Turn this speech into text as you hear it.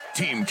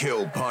Team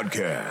Kill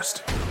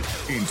Podcast.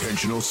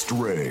 Intentional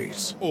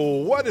Strays.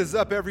 What is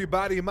up,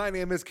 everybody? My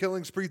name is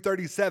Killing Spree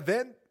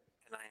 37. And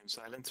I am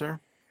Silencer.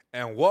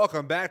 And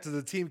welcome back to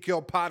the Team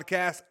Kill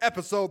Podcast,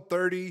 episode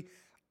 30.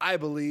 I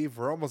believe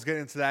we're almost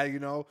getting to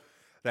that,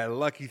 that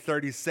lucky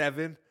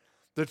 37,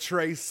 the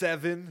Trey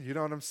 7. You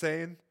know what I'm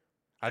saying?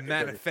 I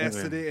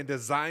manifested it and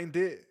designed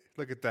it.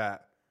 Look at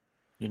that.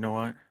 You know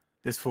what?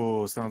 This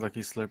fool sounds like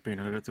he's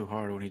slurping a little too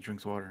hard when he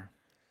drinks water.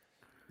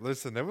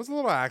 Listen, there was a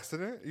little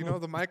accident.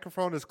 The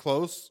microphone is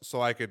close,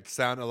 so I could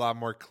sound a lot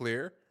more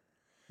clear.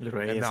 Little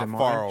and ASMR not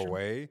far action.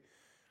 away.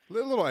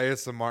 Little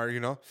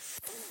ASMR,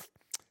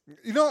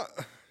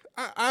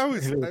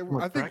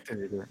 I think.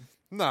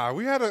 Nah,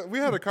 we had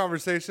a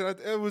conversation.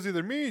 It was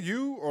either me and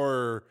you,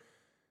 or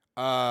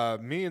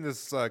me and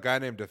this guy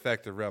named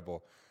Defective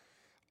Rebel.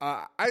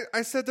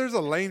 I said there's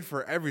a lane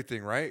for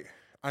everything, right?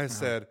 I was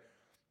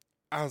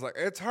like,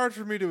 it's hard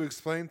for me to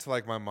explain to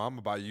like my mom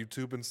about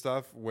YouTube and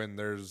stuff when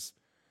there's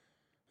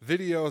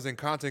videos and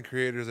content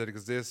creators that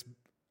exist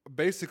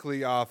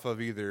basically off of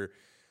either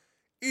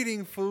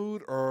eating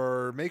food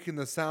or making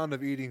the sound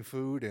of eating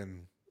food,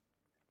 and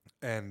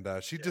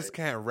she just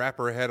can't wrap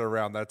her head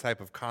around that type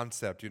of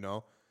concept,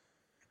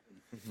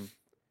 Mm-hmm.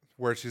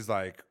 where she's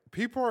like,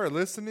 people are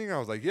listening. I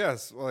was like,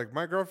 yes. Like,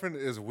 my girlfriend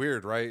is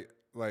weird, right?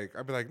 Like,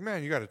 I'd be like,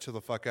 man, you got to chill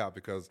the fuck out,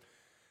 because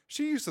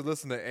she used to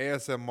listen to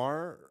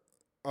ASMR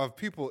of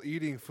people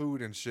eating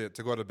food and shit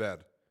to go to bed.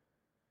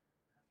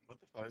 What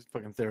the fuck? It's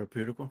fucking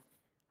therapeutical.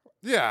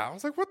 Yeah, I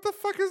was like, what the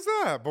fuck is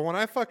that? But when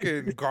I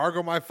fucking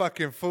gargle my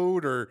fucking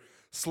food or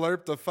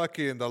slurp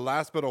the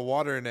last bit of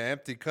water in an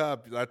empty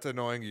cup, that's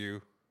annoying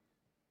you.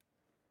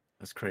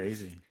 That's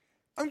crazy.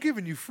 I'm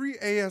giving you free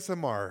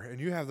ASMR, and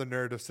you have the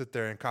nerve to sit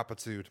there and cop a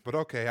toot. But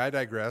okay, I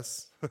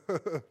digress.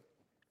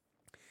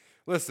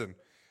 Listen,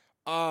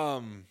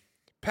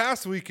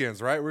 past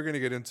weekends, right? We're going to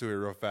get into it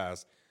real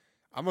fast.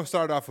 I'm going to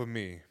start off with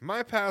me.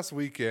 My past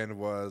weekend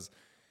was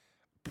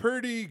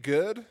pretty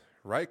good,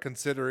 right?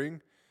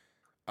 Considering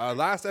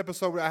last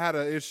episode, I had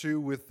an issue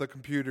with the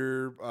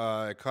computer.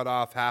 It cut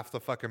off half the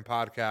fucking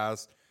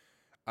podcast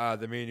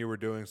that me and you were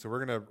doing. So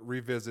we're going to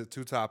revisit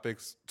two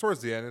topics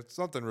towards the end. It's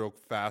something real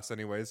fast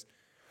anyways.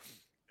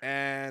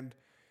 And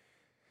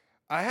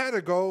I had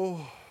to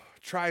go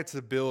try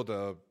to build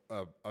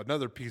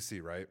another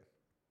PC, right?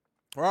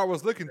 Or I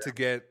was looking to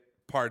get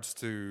parts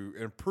to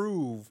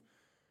improve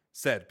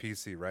said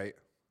PC, right?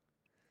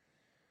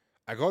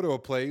 I go to a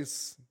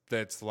place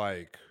that's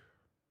like,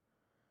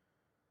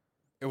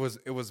 it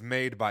was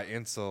made by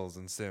incels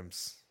and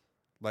simps.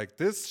 Like,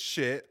 this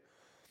shit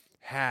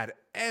had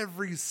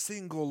every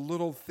single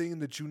little thing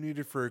that you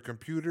needed for a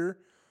computer,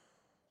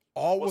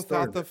 all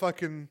without the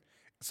fucking.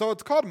 So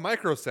it's called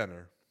Micro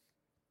Center.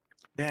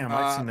 Damn,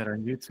 I've seen that on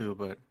YouTube,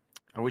 but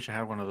I wish I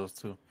had one of those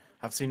too.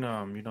 I've seen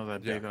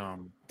that big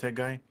tech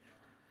guy.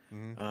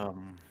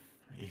 Mm-hmm.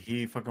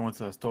 He fucking went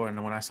to the store,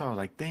 and when I saw it, I was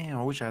like, damn,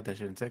 I wish I had that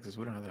shit in Texas.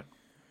 We don't have that.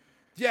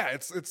 Yeah,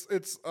 it's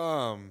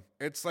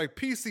like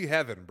PC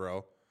heaven,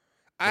 bro.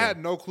 I had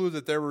no clue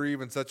that there were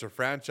even such a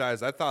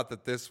franchise. I thought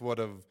that this would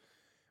have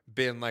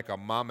been like a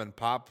mom and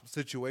pop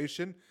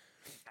situation.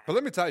 But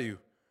let me tell you,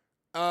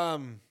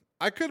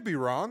 I could be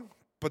wrong,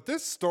 but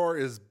this store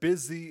is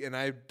busy, and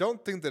I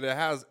don't think that it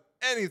has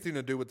anything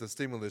to do with the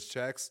stimulus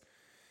checks.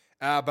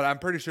 But I'm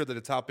pretty sure that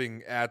it's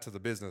helping add to the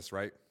business,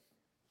 right?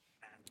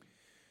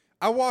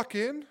 I walk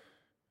in.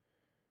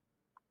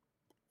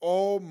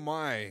 Oh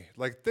my.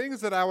 Like, things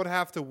that I would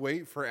have to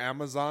wait for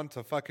Amazon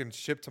to fucking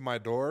ship to my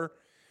door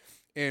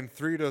in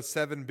 3 to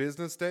 7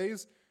 business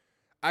days,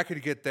 I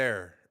could get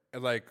there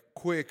like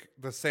quick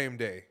the same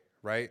day,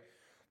 right?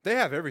 They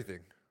have everything.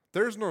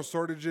 There's no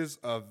shortages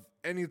of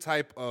any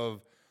type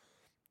of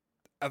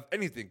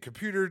anything.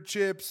 Computer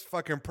chips,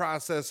 fucking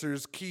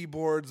processors,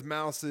 keyboards,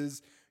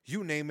 mouses,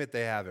 you name it,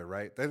 they have it,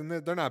 right?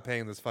 They're not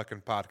paying this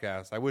fucking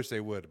podcast. I wish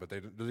they would, but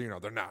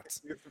they're not.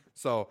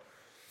 So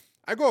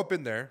I go up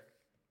in there.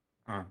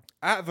 I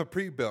have a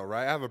pre-built,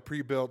 right? I have a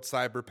pre-built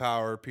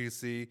CyberPower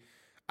PC.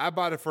 I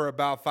bought it for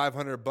about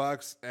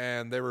 $500,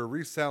 and they were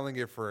reselling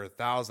it for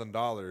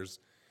 $1,000.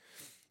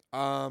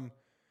 I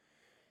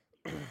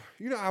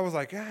was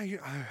like,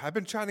 I've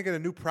been trying to get a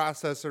new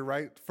processor,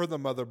 right, for the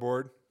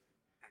motherboard.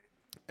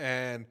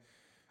 And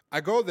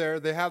I go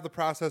there. They have the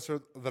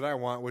processor that I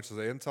want, which is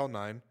an Intel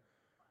 9.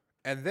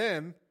 And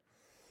then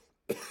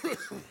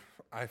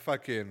I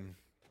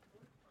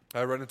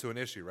run into an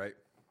issue, right?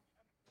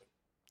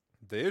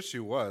 The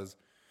issue was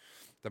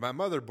that my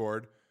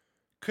motherboard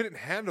couldn't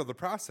handle the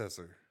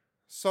processor.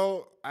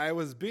 So I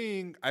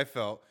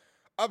felt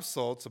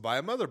upsold to buy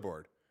a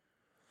motherboard.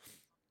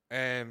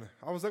 And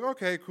I was like,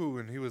 okay, cool.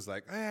 And he was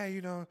like,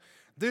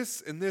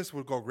 this and this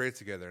would go great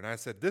together. And I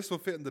said, this will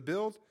fit in the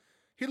build.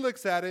 He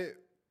looks at it,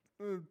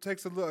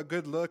 takes a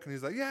good look, and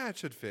he's like, yeah, it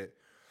should fit.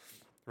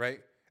 Right?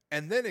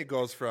 And then it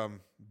goes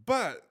from,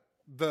 but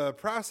the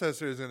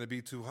processor is going to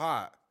be too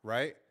hot,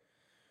 right?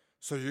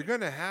 So you're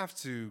going to have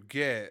to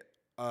get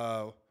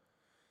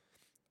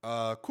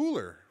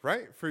cooler,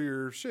 right, for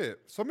your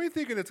shit. So me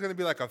thinking it's going to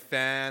be like a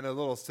fan, a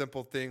little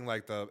simple thing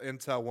like the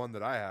Intel one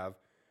that I have.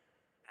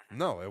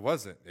 No, it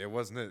wasn't. It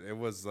wasn't it. It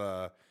was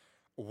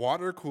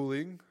water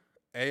cooling,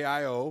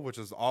 AIO, which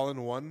is all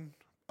in one.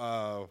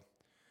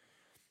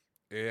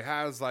 It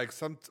has like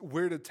some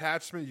weird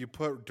attachment you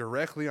put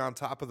directly on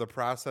top of the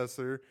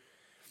processor.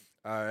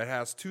 It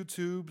has 2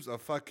 tubes, a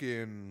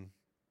fucking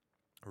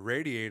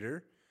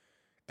radiator,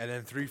 and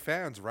then 3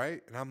 fans,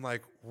 right? And I'm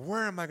like,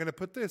 where am I going to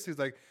put this? He's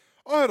like,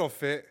 oh, it'll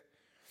fit.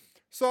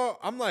 So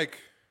I'm like,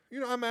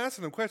 I'm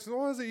asking him questions.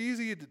 Oh, is it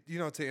easy,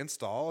 to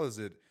install? Is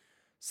it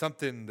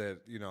something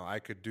that, I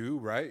could do,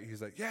 right?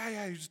 He's like,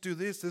 yeah, you just do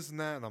this, and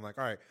that. And I'm like,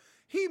 all right.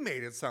 He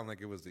made it sound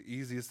like it was the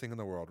easiest thing in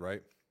the world,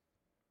 right?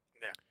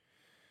 Yeah.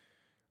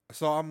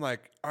 So I'm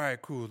like, all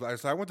right, cool.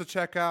 So I went to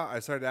check out. I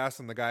started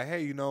asking the guy,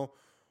 hey,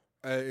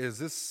 is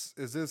this,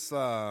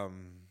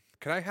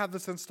 can I have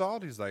this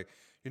installed? He's like,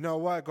 you know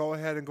what? Go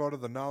ahead and go to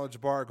the knowledge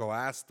bar. Go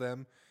ask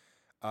them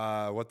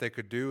what they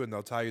could do, and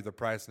they'll tell you the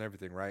price and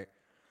everything, right?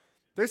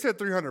 They said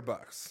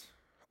 $300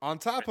 on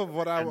top of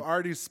what I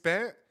already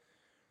spent.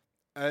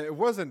 It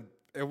wasn't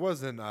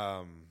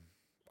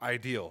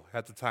ideal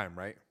at the time,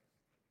 right?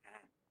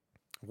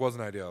 It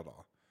wasn't ideal at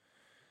all.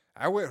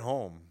 I went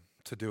home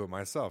to do it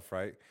myself,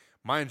 right?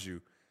 Mind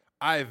you,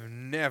 I've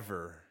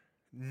never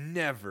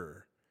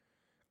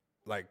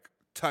like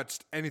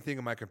touched anything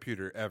in my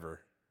computer ever,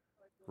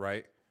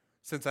 right?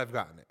 Since I've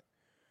gotten it.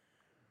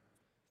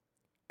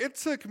 It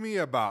took me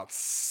about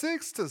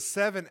 6 to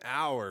 7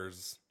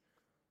 hours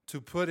to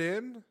put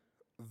in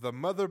the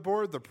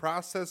motherboard, the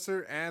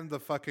processor, and the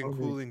fucking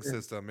cooling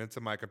system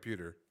into my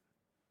computer.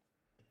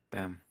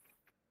 Damn.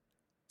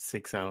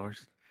 6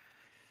 hours.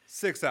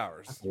 6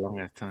 hours. That's a long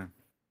ass time.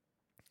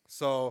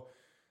 So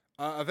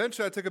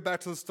eventually I took it back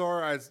to the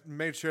store. I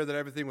made sure that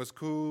everything was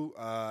cool.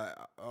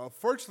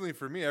 Fortunately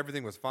for me,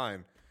 everything was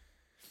fine.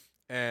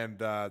 And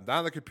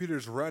now the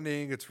computer's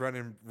running. It's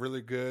running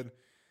really good.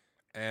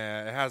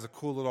 And it has a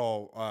cool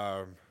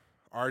little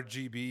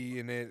RGB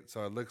in it.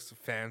 So it looks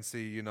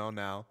fancy,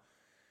 now.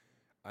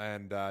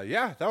 And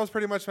that was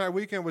pretty much my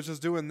weekend, was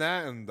just doing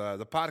that. And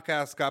the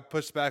podcast got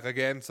pushed back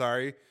again.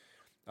 Sorry.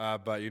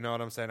 But you know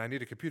what I'm saying? I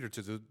need a computer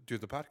to do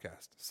the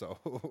podcast. So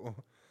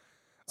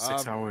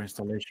 6-hour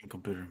installation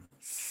computer.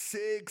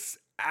 6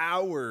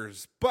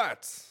 hours,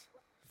 but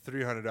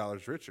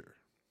 $300 richer.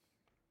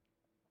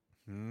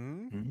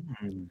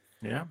 Mm-hmm.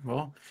 Yeah,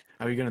 well,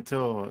 are you gonna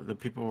tell the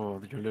people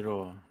that your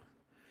little,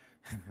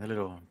 the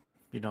little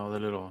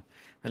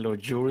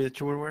jewelry that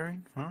you were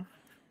wearing, huh?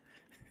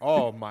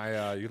 Oh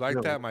my! You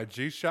like that? My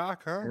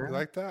G-Shock, huh? Yeah. You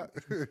like that?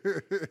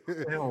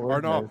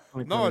 Or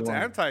no, it's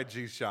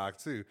anti-G-Shock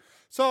too.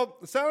 So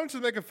Silence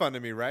was making fun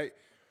of me, right?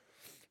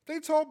 They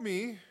told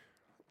me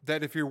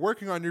that if you're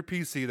working on your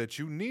PC, that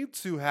you need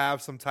to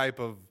have some type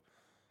of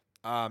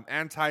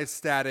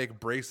anti-static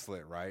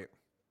bracelet, right?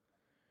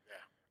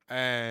 Yeah.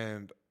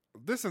 And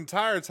this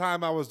entire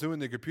time I was doing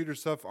the computer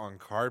stuff on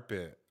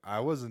carpet. I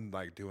wasn't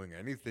like doing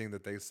anything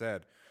that they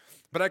said,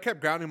 but I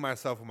kept grounding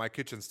myself with my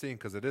kitchen sink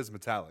because it is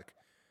metallic.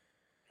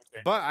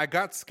 Okay. But I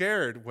got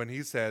scared when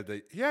he said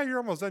that, yeah, you're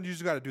almost done. You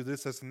just got to do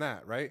this, this, and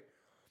that, right?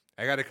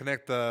 I got to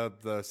connect the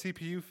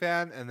CPU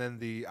fan and then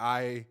the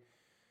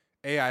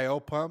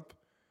AIO pump,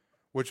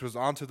 which was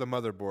onto the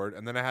motherboard,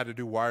 and then I had to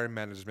do wire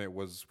management,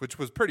 which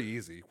was pretty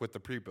easy with the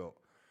pre-built.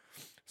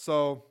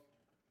 So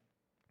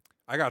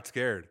I got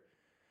scared.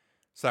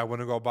 So I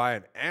went to go buy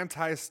an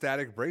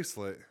anti-static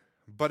bracelet,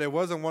 but it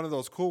wasn't one of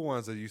those cool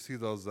ones that you see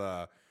those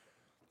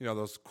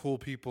those cool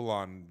people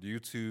on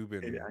YouTube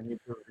and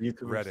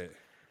Reddit.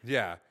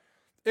 Yeah.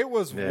 It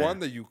was one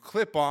that you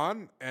clip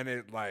on and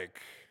it like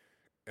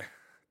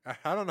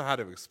I don't know how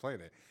to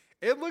explain it.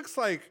 It looks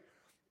like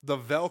the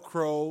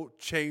Velcro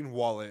chain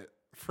wallet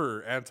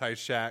for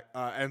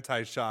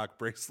anti-shock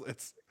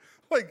bracelets.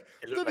 Like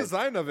the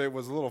design of it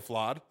was a little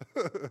flawed.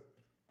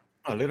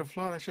 A little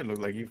flawed? That shit look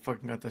like you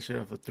fucking got that shit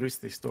off a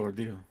thrifty store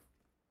deal.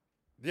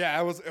 Yeah,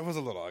 it was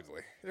a little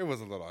ugly. It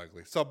was a little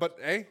ugly. So, but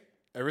hey,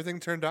 everything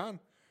turned on.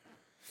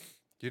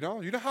 You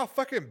know how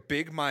fucking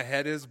big my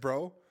head is,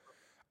 bro.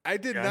 I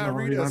did not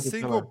read a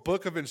single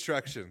book of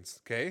instructions.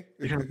 Okay,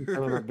 you don't have to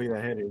tell her how big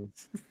that head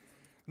is.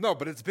 No,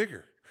 but it's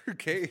bigger.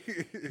 Okay,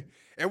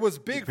 it was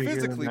big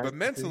physically, but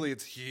mentally,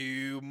 it's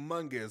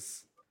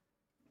humongous.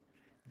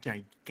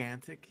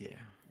 Gigantic, yeah.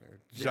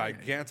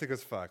 Gigantic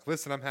as fuck.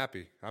 Listen, I'm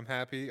happy.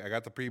 I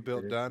got the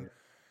pre-built done.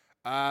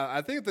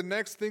 I think the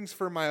next things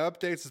for my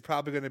updates is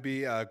probably going to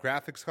be a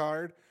graphics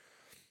card,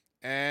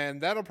 and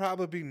that'll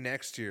probably be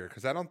next year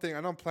because I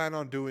don't plan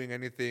on doing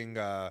anything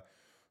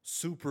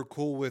super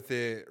cool with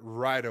it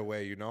right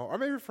away, or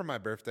maybe for my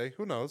birthday.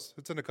 Who knows?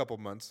 It's in a couple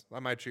months. I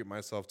might treat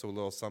myself to a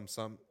little some.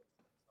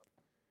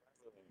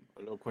 A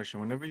little question.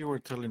 Whenever you were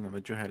telling them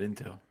that you had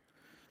Intel,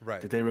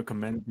 right? Did they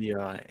recommend the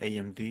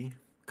AMD?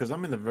 Because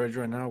I'm in the verge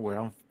right now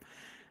where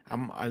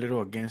I'm a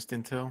little against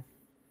Intel,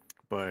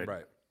 but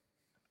right.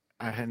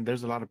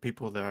 There's a lot of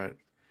people that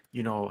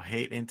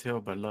hate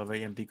Intel but love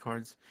AMD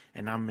cards,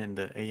 and I'm in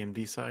the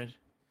AMD side.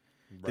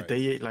 Right.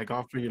 Did they like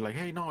offer you like,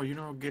 hey, no,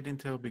 get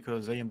Intel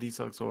because AMD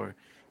sucks, or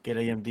get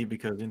AMD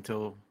because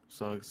Intel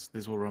sucks?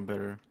 This will run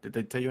better. Did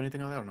they tell you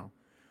anything on that or no?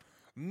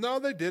 No,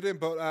 they didn't.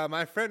 But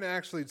my friend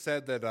actually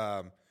said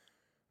that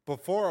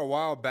before a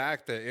while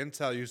back, that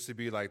Intel used to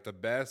be like the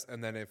best,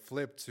 and then it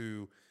flipped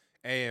to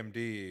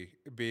AMD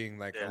being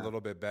like a Yeah.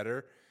 little bit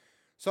better.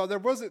 So there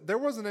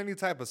wasn't any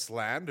type of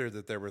slander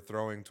that they were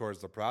throwing towards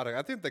the product.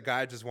 I think the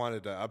guy just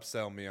wanted to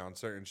upsell me on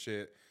certain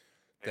shit.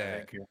 Yeah, That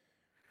thank you.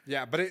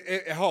 yeah, but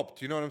it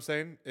helped. You know what I'm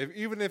saying?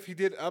 Even if he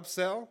did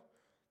upsell,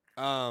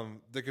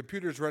 the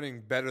computer's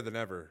running better than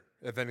ever.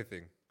 If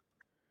anything,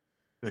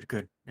 Good,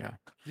 good. Yeah.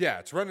 yeah,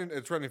 it's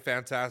running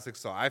fantastic.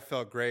 So I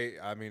felt great.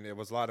 I mean, it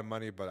was a lot of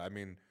money, but I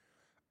mean,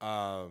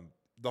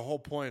 the whole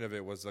point of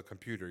it was a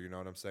computer. You know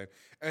what I'm saying?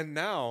 And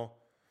now,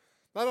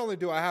 not only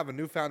do I have a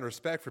newfound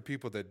respect for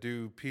people that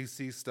do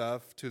PC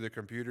stuff to their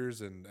computers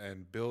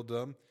and build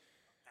them,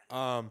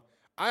 I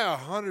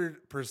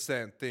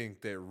 100%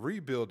 think that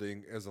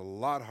rebuilding is a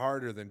lot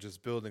harder than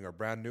just building a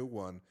brand new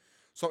one.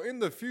 So in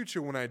the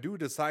future, when I do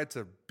decide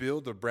to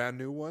build a brand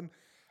new one,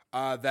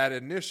 that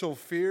initial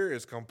fear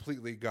is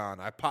completely gone.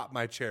 I popped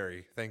my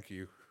cherry. Thank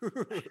you.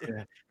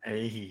 Yeah.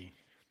 Hey.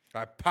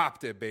 I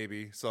popped it,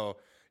 baby. So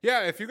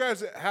yeah, if you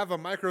guys have a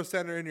micro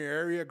center in your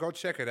area, go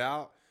check it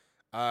out.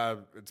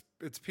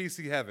 It's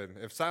PC heaven.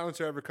 If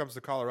Silencer ever comes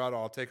to Colorado,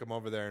 I'll take him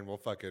over there and we'll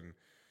fucking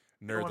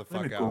nerd the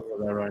Let me fuck out.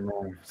 Google that right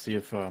now. See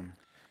if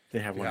they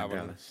have one in have one.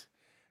 Dallas.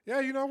 Yeah,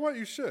 you know what?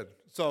 You should.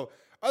 So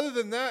other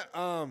than that,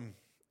 I'm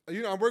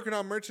working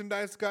on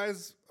merchandise,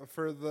 guys,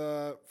 for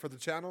the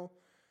channel,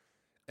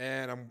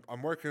 and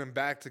I'm working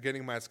back to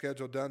getting my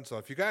schedule done. So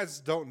if you guys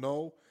don't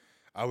know,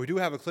 we do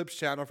have a clips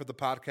channel for the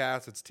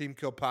podcast. It's Team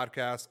Kill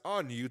Podcast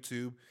on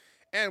YouTube,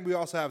 and we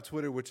also have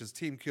Twitter, which is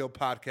Team Kill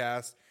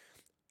Podcast.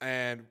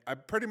 And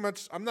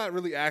I'm not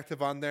really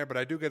active on there, but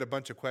I do get a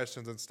bunch of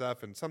questions and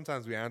stuff, and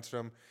sometimes we answer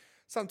them.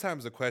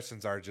 Sometimes the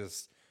questions are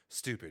just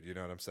stupid. You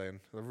know what I'm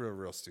saying? They're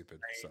real stupid.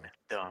 So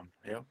Dumb.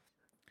 Yep.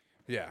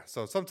 yeah.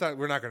 So sometimes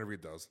we're not going to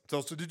read those.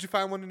 So did you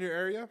find one in your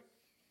area?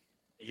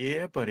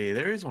 Yeah, buddy.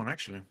 There is one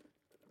actually.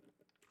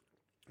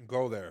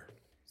 Go there.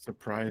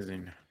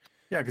 Surprising.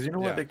 Yeah, because you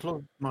know Yeah. what? They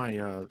closed my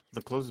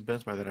the closest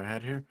Best Buy that I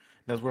had here.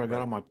 That's where I got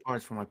Right. all my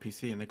parts for my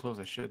PC, and they closed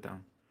that shit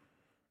down.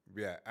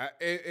 Yeah.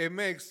 It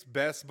makes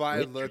Best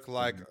Buy look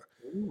like.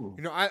 Ooh.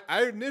 You know,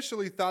 I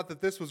initially thought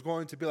that this was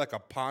going to be like a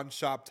pawn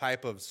shop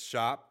type of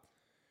shop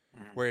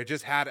where it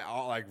just had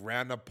all like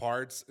random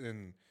parts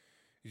and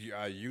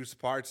used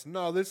parts.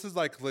 No, this is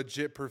like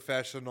legit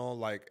professional.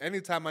 Like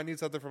anytime I need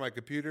something for my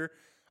computer,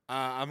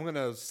 I'm going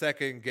to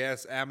second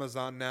guess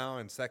Amazon now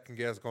and second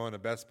guess going to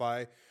Best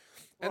Buy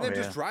and then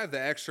just yeah. drive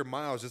the extra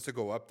miles just to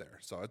go up there.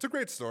 So it's a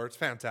great store. It's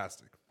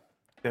fantastic.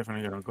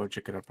 Definitely gonna go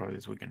check it out probably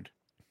this weekend.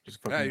 Just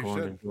Yeah, fucking you go in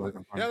should. and do what I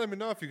can Yeah, find. let me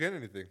know if you get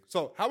anything.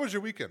 So, how was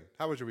your weekend?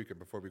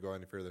 Before we go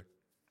any further?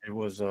 It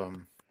was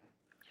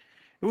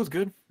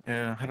good.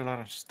 Yeah, had a lot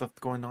of stuff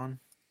going on.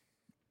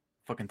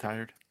 Fucking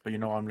tired, but you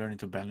know I'm learning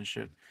to balance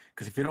shit.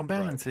 Because if you don't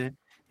balance it,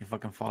 you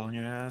fucking fall on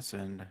your ass,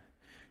 and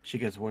she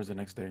gets worse the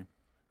next day.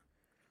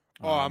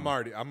 Oh, I'm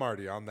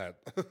already on that.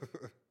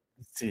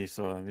 See,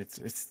 so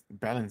it's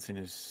balancing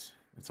is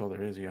it's all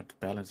there is. You have to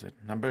balance it.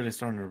 And I'm barely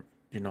starting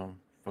to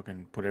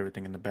fucking put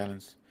everything in the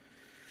balance.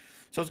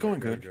 So it's going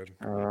good.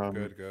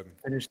 Good. Good.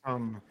 Finished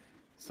some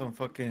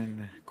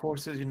fucking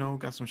courses.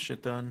 Got some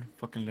shit done.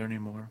 Fucking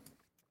learning more.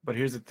 But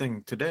here's the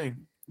thing. Today,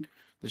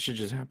 this shit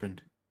just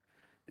happened,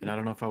 and I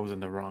don't know if I was in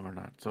the wrong or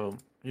not. So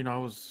I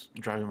was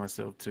driving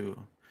myself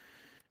to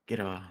get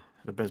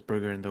the best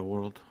burger in the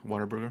world,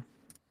 Whataburger.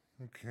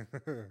 Okay.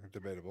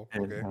 Debatable.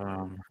 And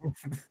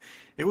Okay.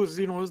 it was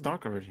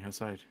dark already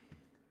outside,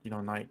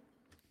 night.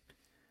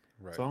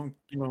 Right. So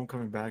I'm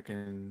coming back,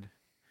 and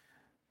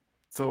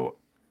so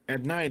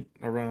at night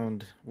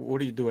around, what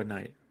do you do at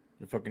night?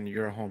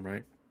 You're at home,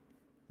 right?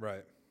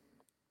 Right.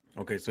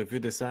 Okay, so if you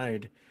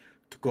decide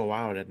to go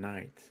out at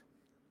night,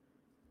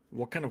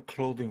 what kind of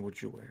clothing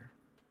would you wear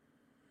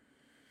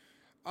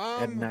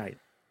at night?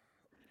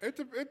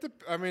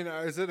 I mean,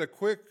 is it a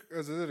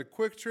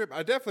quick trip?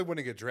 I definitely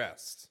wouldn't get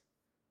dressed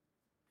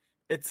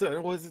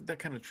Was it that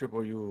kind of trip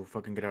where you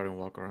fucking get out and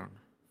walk around?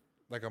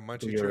 like a Do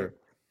munchy your- trip.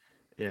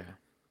 Yeah.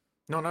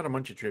 No, not a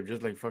munchy trip,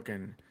 just like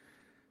fucking,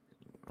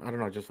 I don't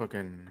know, just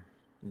fucking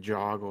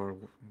jog or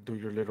do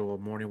your little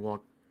morning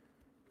walk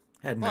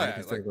at Oh night yeah,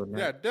 instead like of at night.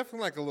 yeah,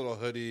 definitely like a little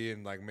hoodie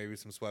and like maybe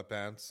some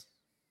sweatpants.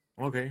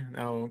 Okay,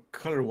 now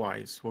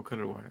colors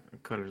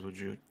would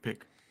you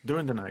pick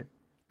during the night?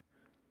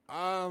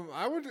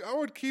 I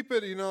would keep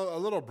it, a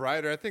little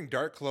brighter. I think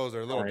dark clothes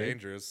are a little Bright.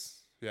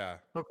 dangerous. Yeah.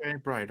 Okay,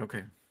 bright.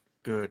 Okay,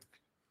 good.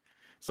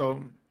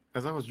 So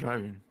as I was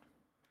driving,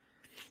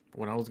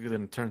 when I was going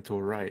to turn to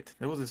a right,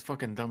 there was this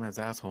fucking dumbass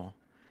asshole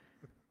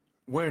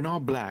wearing all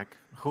black,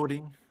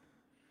 hoodie,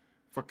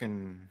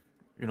 fucking,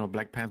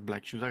 black pants,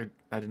 black shoes.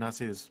 I did not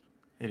see this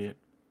idiot.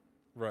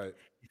 Right.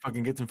 He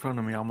fucking gets in front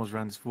of me. I almost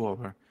ran this fool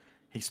over.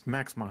 He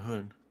smacks my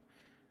hood,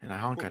 and I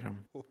honk at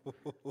him.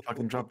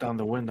 Fucking drop down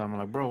the window. I'm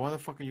like, bro, why the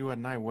fuck are you at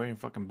night wearing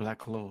fucking black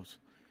clothes?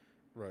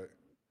 Right.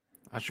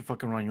 I should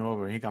fucking run you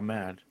over. He got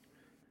mad.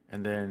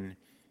 And then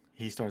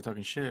he started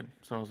talking shit.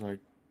 So I was like,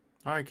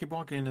 all right, keep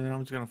walking, and then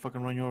I'm just gonna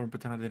fucking run you over and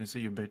pretend I didn't see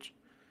you, bitch.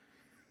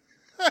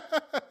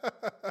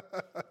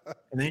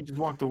 And then he just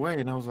walked away,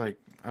 and I was like,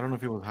 I don't know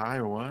if he was high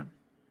or what.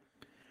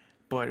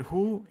 But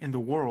who in the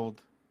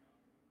world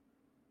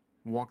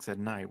walks at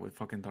night with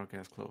fucking dark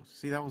ass clothes?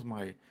 See, that was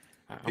my.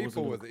 I was a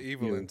People little with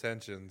evil confused.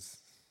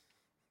 intentions.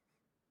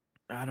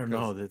 I don't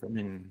 'Cause know. I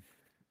mean,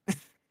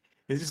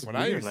 it's just when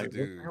I weird. used to Like,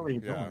 what the hell are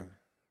you yeah, doing?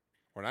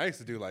 when I used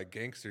to do like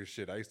gangster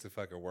shit, I used to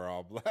fucking wear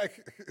all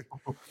black.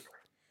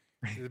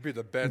 It'd be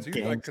the best. You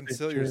like Gangster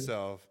conceal shit.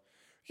 yourself.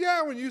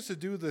 Yeah, when you used to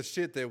do the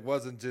shit that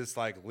wasn't just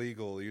like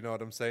legal, you know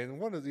what I'm saying?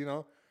 One is,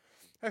 I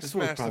This was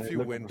smashed a probably few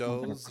looking for something to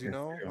windows, put his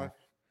hair on.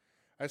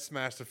 I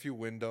smashed a few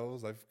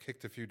windows. I've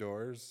kicked a few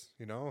doors,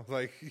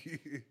 like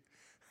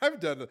I've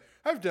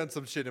done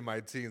some shit in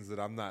my teens that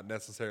I'm not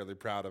necessarily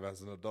proud of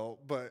as an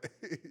adult, but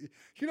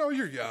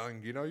you're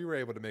young, you were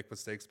able to make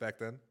mistakes back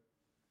then.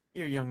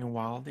 You're young and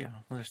wild, yeah,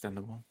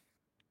 understandable.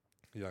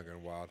 Young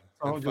and wild.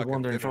 I And was just fucking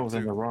wondering if I thinner was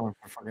in the too. wrong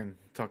for fucking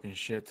talking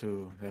shit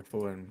to that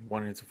fool and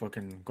wanting to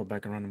fucking go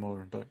back and run him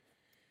over, but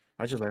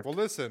I just left. Well,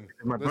 listen,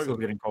 My burger was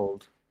listen. getting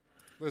cold.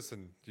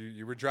 Listen,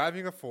 you were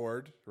driving a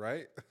Ford,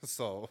 right?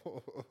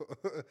 So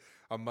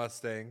a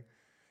Mustang,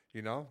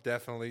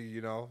 definitely,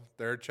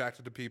 they're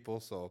attracted to people.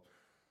 So,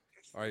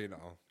 or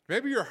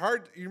maybe your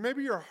heart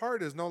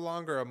is no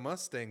longer a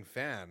Mustang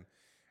fan,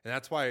 and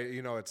that's why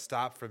it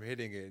stopped from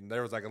hitting it, and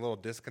there was like a little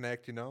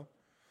disconnect.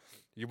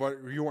 You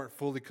weren't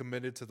fully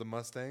committed to the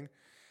Mustang.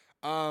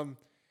 Um,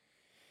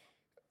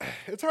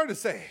 it's hard to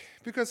say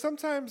because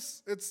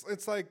sometimes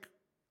it's like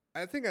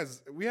I think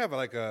as we have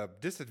like a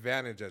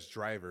disadvantage as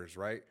drivers,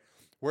 right?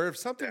 Where if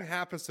something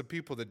happens to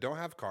people that don't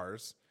have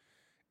cars,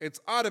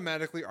 it's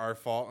automatically our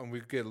fault and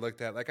we get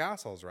looked at like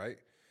assholes, right?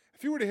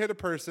 If you were to hit a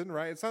person,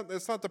 right, it's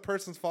not the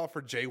person's fault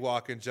for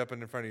jaywalking,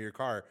 jumping in front of your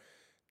car.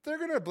 They're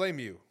gonna blame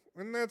you.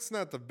 And that's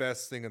not the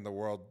best thing in the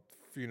world,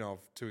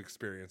 to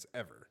experience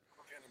ever.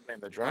 Blame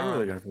the driver.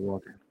 They're gonna be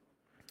walking.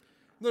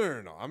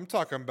 No. I'm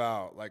talking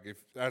about like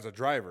if as a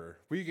driver,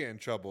 we get in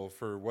trouble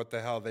for what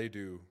the hell they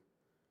do,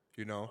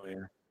 Oh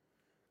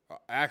yeah.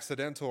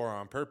 accidental or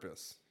on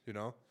purpose,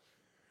 No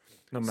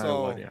matter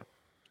So what, yeah.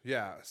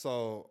 yeah,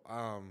 so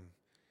I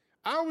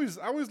always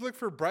look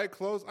for bright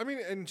clothes. I mean,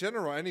 in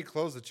general, any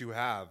clothes that you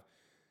have.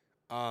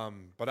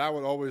 But I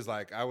would always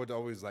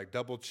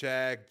double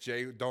check,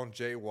 don't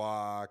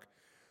jaywalk.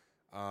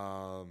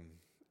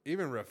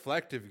 Even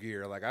reflective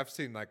gear. Like I've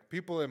seen like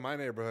people in my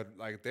neighborhood,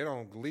 like they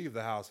don't leave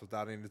the house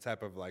without any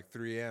type of like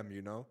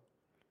 3M.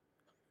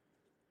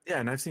 Yeah,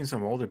 and I've seen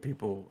some older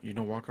people,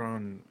 walk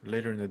around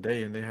later in the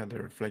day and they have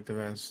their reflective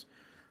ass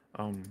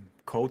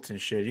coats and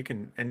shit. You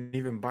can and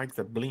even bikes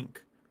that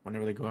blink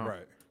whenever they go out.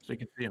 Right. So you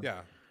can see them.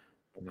 Yeah.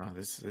 But no,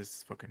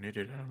 this fucking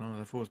idiot. I don't know.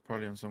 That fool was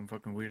probably on some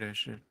fucking weird ass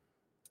shit.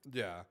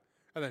 Yeah.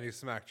 And then he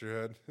smacked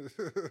your head.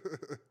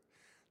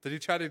 Did he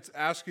try to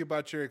ask you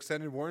about your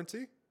extended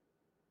warranty?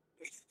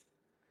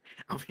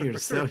 I'm here to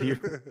sell you.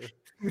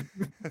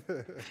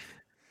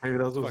 Maybe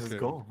that was his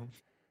goal.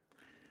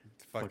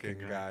 Fucking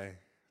guy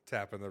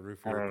tapping the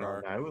roof I of your don't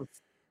know. car.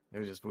 It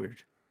was just weird.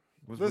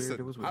 It was Listen, weird.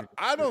 It was weird.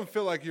 I don't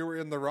feel like you were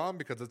in the wrong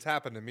because it's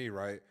happened to me,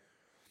 right?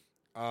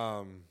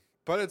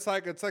 But it's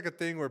like a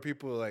thing where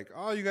people are like,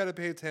 oh, you got to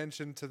pay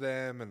attention to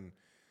them,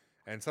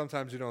 and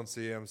sometimes you don't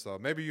see them. So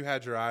maybe you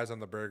had your eyes on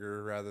the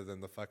burger rather than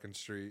the fucking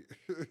street.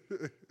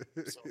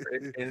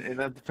 And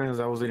that depends.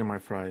 I was eating my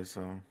fries,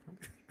 so.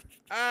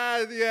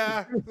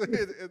 Yeah,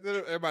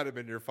 it might have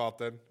been your fault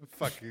then.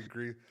 Fucking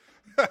grease,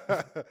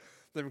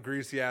 them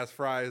greasy ass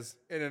fries.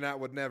 In-N-Out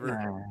would never.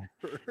 Nah,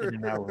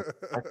 In-N-Out,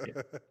 fuck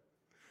it.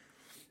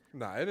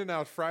 Nah,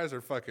 In-N-Out fries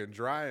are fucking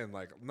dry and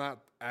like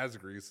not as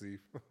greasy.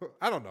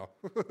 I don't know.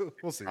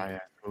 We'll see. Dry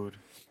ass food,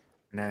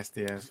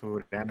 nasty ass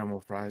food, animal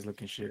fries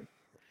looking shit.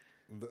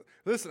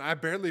 Listen,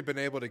 I've barely been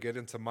able to get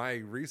into my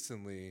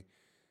recently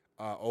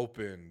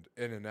opened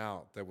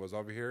In-N-Out that was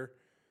over here.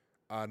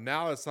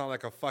 Now it's not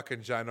like a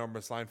fucking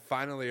ginormous line.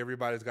 Finally,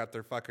 everybody's got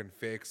their fucking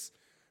fix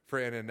for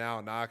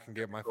In-N-Out. Now I can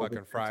get my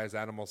fucking fries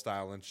animal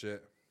style and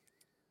shit.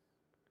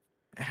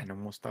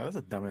 Animal style. That's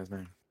a dumbass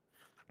name.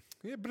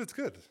 Yeah, but it's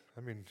good. I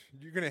mean,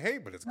 you're gonna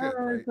hate, but it's good,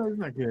 right? It's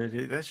not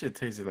good. That shit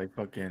tasted like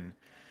fucking.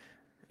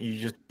 You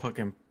just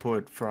fucking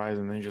put fries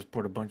and then you just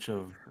put a bunch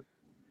of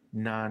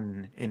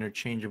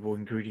non-interchangeable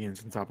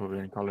ingredients on top of it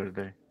and call it a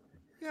day.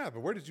 Yeah,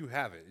 but where did you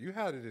have it? You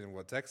had it in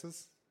what,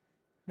 Texas?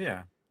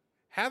 Yeah.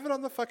 Have it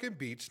on the fucking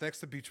beach next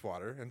to beach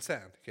water and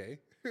sand, okay?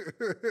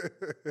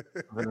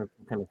 Then it's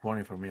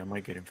California for me. I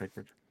might get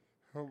infected.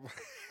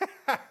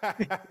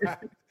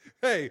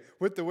 Hey,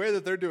 with the way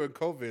that they're doing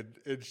COVID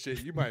and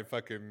shit, you might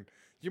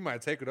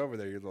take it over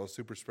there, you little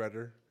super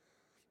spreader.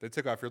 They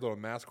took off your little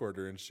mask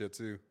order and shit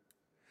too.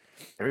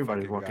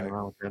 Everybody's Fucking walking guy.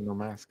 around with no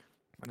mask.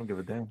 I don't give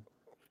a damn.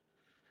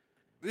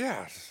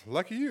 Yeah,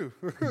 lucky you.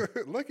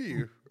 Lucky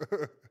you.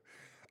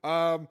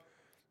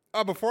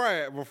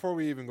 Before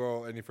we even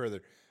go any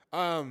further,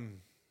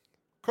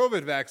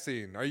 COVID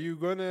vaccine. Are you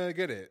gonna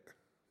get it?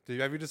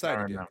 Have you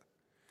decided yet?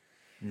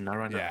 Not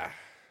right now. Yeah,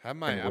 I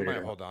might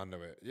hold on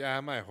to it. Yeah,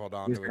 I might hold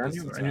on to it.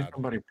 Just a I need tad.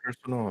 somebody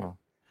personal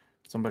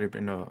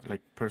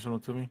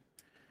to me.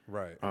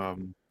 Right.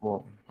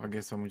 Well, I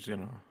guess I'm just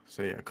gonna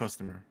say a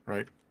customer,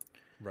 right?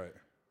 Right.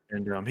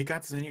 And he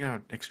got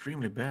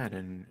extremely bad,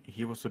 and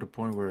he was to the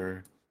point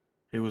where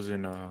he was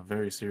in a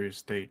very serious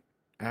state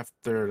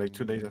after like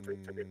 2 days after he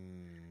took it.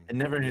 And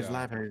never in his Yeah.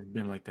 life has it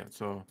been like that.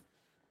 So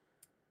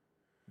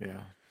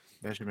yeah,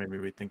 that should make me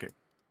rethink it.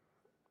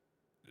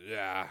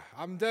 Yeah.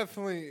 I'm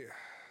definitely,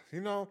 you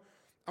know,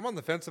 I'm on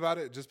the fence about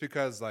it just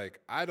because, like,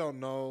 I don't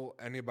know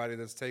anybody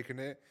that's taken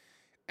it.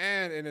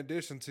 And in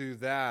addition to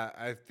that,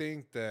 I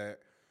think that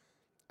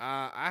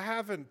I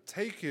haven't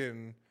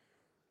taken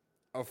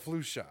a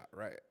flu shot,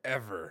 right?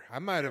 Ever. I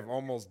might have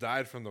almost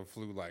died from the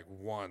flu like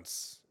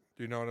once.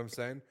 Do you know what I'm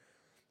saying?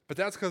 But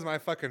that's because my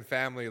fucking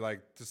family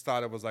like just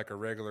thought it was like a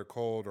regular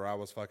cold or I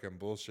was fucking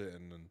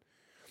bullshitting. And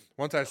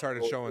once I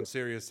started showing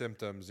serious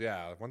symptoms,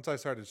 that's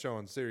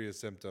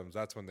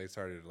when they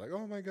started like,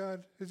 oh my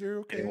God, is you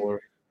okay?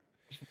 Or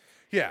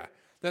Yeah.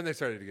 Then they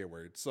started to get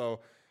worried.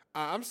 So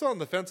I'm still on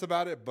the fence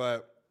about it,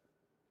 but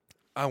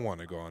I want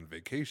to go on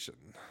vacation.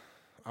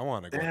 I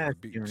want to go to that's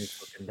the the only beach.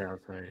 fucking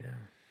downside. Yeah.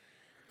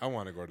 I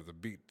want to go to the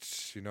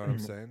beach. You know what I'm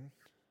saying?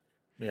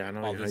 Yeah, I know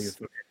All how you this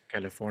fucking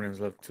Californians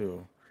love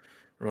to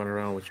run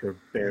around with your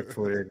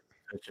barefooted,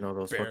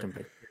 those bare, fucking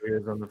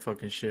bacteria on the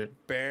fucking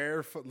shit.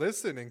 barefoot.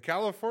 Listen, in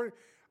California,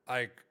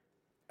 like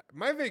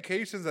my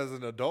vacations as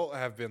an adult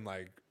have been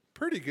like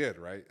pretty good,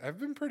 right? I've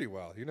been pretty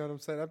well. You know what I'm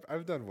saying?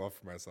 I've done well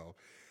for myself.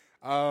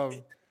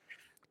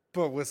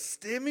 But with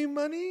stimmy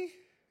money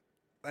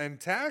and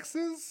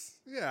taxes,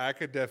 yeah, I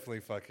could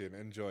definitely fucking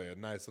enjoy a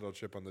nice little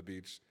trip on the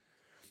beach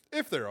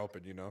if they're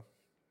open, you know.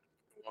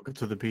 Welcome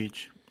to the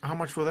beach. How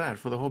much for that?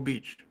 For the whole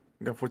beach?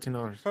 I got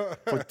 $14.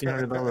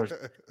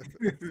 $1,400.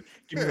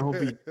 Give me the whole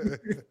beach.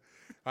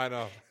 I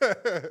know.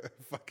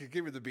 Fucking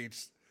give me the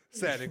beach,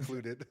 sand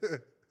included.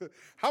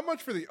 How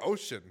much for the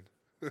ocean?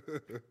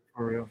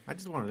 For real. I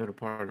just want a little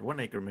part. 1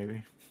 acre,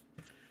 maybe.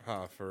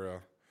 For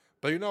real.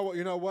 But you know what?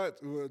 You know what?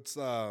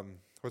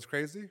 What's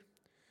crazy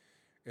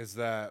is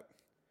that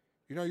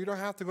you don't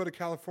have to go to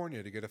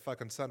California to get a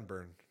fucking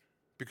sunburn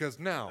because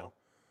now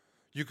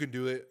you can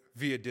do it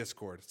via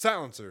Discord.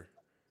 Silencer.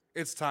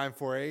 It's time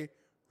for a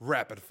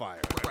rapid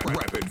fire.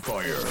 Rapid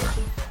fire.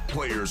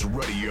 Players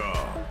ready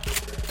up.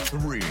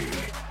 3,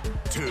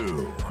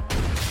 2,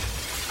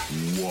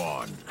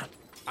 1.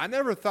 I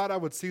never thought I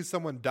would see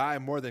someone die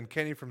more than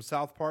Kenny from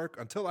South Park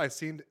until I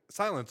seen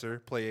Silencer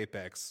play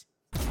Apex.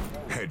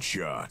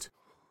 Headshot.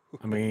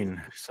 I mean,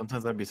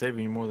 sometimes I'd be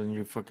saving you more than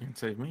you fucking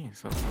save me.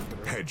 So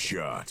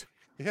Headshot.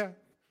 Yeah,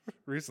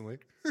 recently.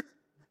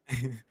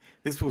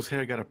 this fool's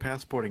hair got a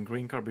passport and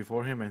green card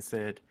before him and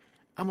said,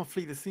 "I'm gonna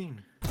flee the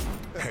scene."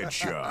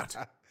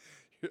 Headshot.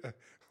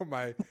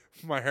 my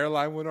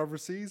hairline went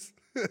overseas.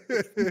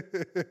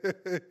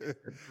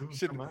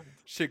 Come on.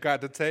 Shit got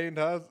detained,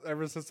 huh?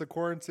 Ever since the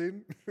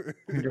quarantine.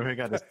 Your hair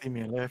got a steamy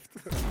and left.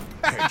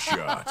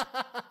 Headshot.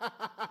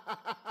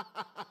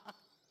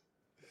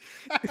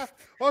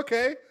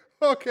 Okay.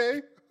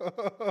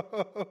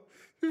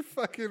 You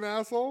fucking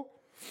asshole.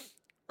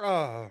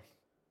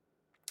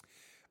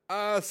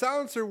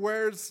 Silencer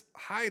wears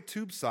high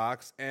tube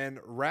socks and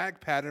rag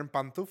pattern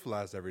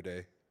pantuflas every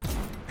day.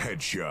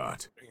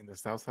 Headshot. Bringing the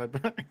south side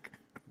back.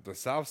 The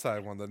south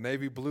side one, the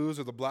navy blues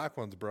or the black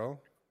ones, bro.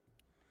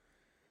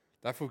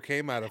 That fool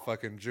came out of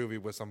fucking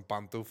juvie with some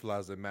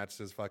pantuflas that matched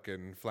his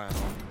fucking flannel.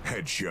 I'm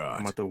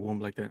Headshot. out the womb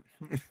like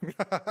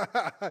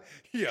that.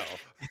 Yo.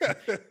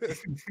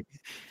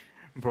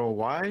 Bro,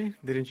 why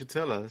didn't you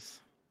tell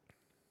us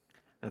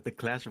that the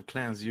Clash of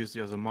Clans used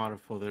you as a model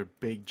for their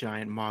big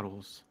giant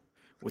models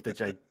with the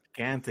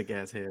gigantic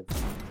ass heads?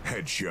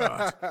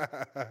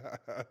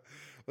 Headshot.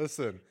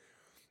 Listen,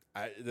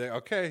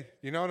 okay,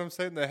 you know what I'm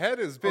saying? The head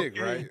is big,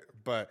 Okay. right?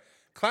 But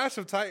Clash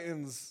of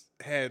Titans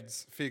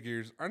heads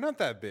figures are not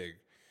that big.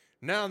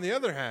 Now, on the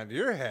other hand,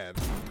 your head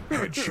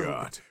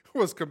Headshot.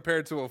 was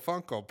compared to a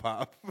Funko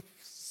Pop.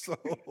 So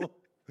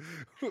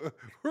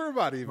we're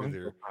about even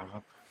here.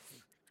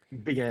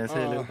 Big ass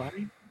head, little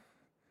body.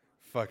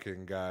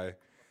 Fucking guy.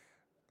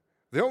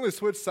 The only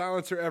Switch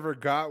silencer ever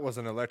got was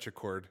an electric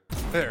cord.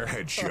 There.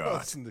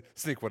 Headshot.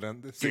 Sneak one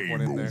in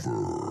Game there.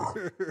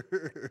 over.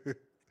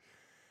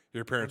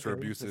 Your parents were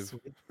Okay, that's abusive.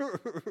 sweet.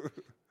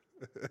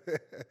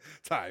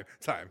 Time.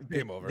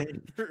 Game over.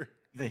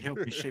 They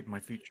helped me shape my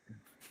future.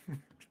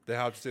 They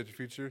helped you state your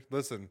future.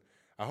 Listen,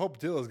 I hope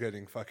Dill is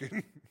getting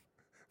fucking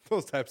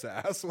those types of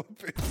ass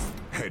whoopings.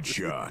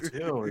 Headshot.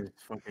 Yo, it's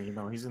fucking,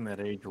 he's in that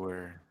age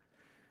where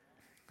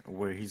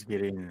he's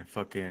getting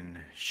fucking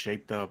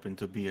shaped up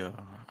into be a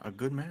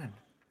good man.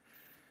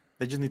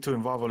 They just need to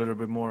involve a little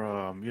bit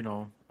more,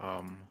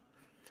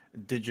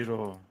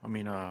 digital.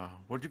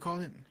 What do you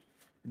call it?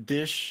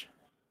 Dish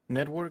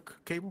network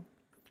cable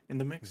in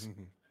the mix.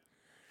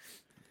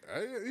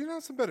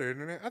 Some better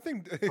internet. I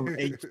think. Some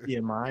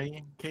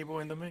HDMI cable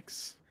in the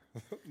mix.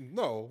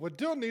 No, what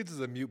Dill needs is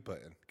a mute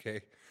button.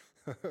 Okay,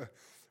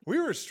 we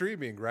were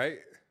streaming, right?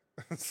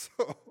 So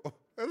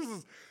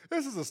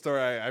this is a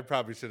story I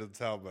probably shouldn't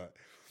tell, but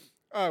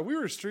we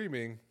were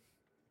streaming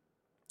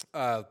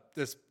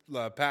this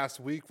past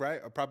week,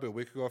 right? Probably a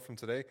week ago from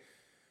today.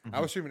 I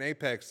was streaming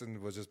Apex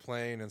and was just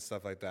playing and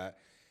stuff like that.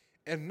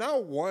 And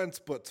not once,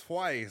 but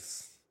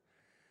twice,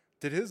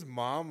 did his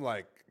mom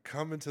like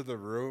come into the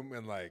room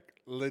and like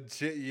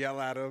legit yell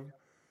at him.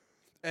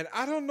 And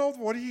I don't know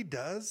what he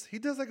does. He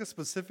does like a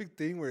specific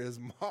thing where his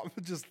mom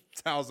just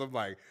tells him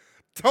like,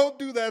 "Don't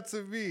do that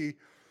to me."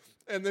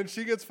 And then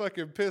she gets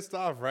fucking pissed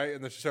off, right?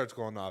 And then she starts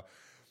going off.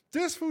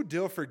 This fool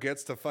Dill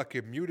forgets to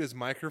fucking mute his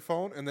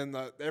microphone, and then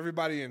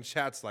everybody in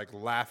chat's like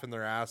laughing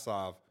their ass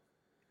off.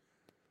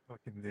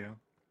 Fucking deal.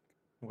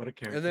 What a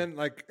character. And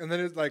then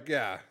it's like,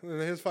 yeah. And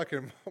then his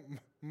fucking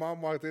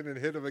mom walked in and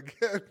hit him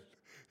again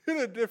in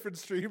a different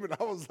stream, and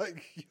I was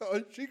like,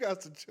 yo, she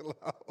got to chill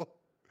out.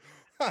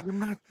 You're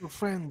not your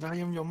friend. I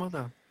am your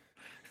mother.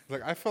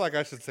 Like, I feel like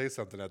I should say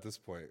something at this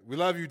point. We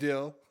love you,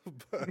 Dill,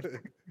 but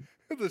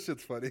this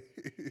shit's funny.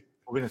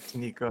 We're gonna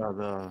sneak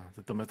the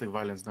domestic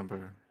violence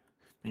number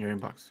in your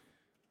inbox.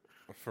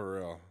 For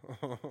real.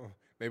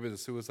 Maybe the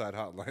suicide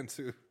hotline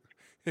too,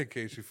 in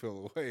case you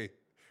feel away.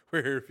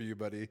 We're here for you,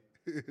 buddy.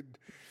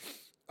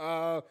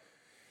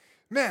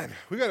 Man,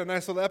 we got a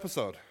nice little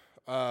episode.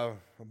 A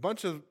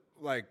bunch of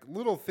like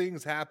little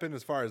things happen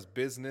as far as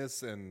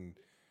business and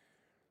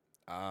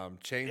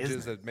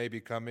changes that may be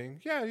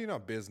coming. Yeah,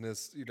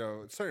 business.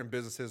 Certain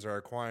businesses are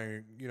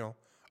acquiring,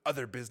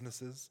 other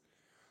businesses.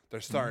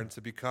 They're starting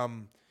to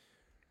become.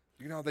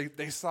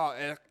 They saw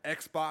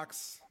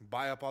Xbox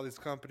buy up all these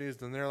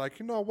companies, and they're like,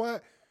 you know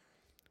what?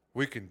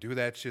 We can do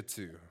that shit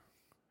too.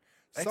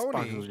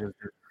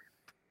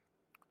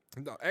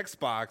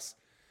 Xbox,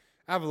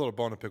 I have a little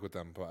bone to pick with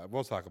them, but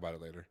we'll talk about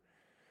it later.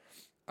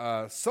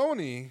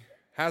 Sony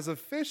has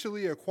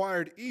officially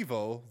acquired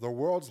EVO, the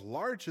world's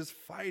largest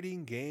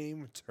fighting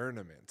game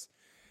tournament.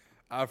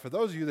 For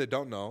those of you that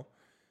don't know,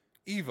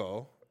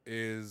 EVO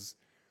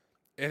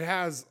it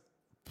has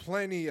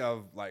plenty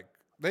of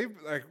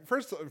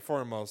first and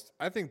foremost,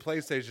 I think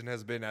PlayStation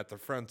has been at the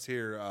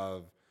frontier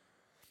of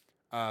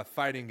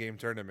fighting game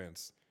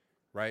tournaments,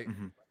 right?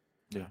 Mm-hmm.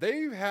 Yeah.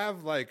 They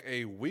have like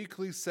a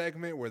weekly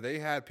segment where they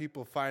had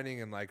people fighting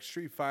in like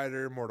Street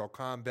Fighter, Mortal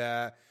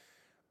Kombat,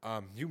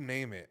 you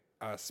name it,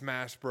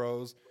 Smash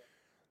Bros.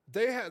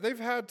 They've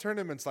had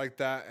tournaments like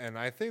that, and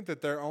I think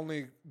that they're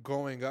only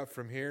going up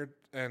from here.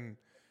 And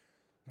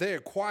they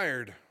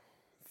acquired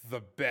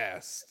the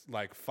best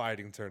like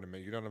fighting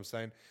tournament. You know what I'm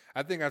saying?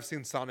 I think I've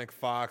seen Sonic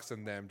Fox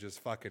and them just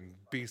fucking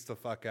beast the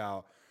fuck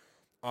out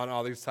on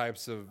all these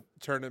types of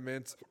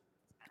tournaments.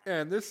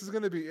 And this is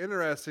going to be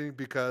interesting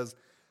because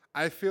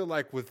I feel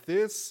like with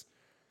this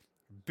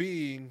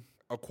being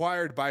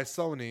acquired by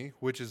Sony,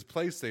 which is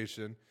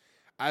PlayStation,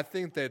 I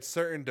think that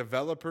certain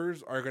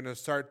developers are going to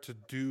start to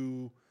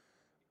do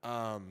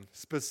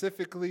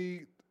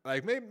specifically,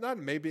 like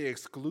maybe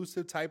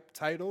exclusive type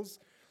titles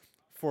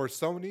for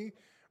Sony,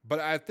 but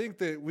I think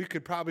that we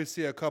could probably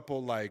see a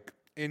couple like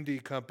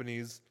indie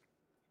companies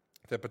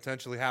that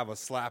potentially have a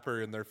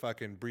slapper in their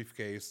fucking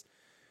briefcase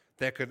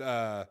that could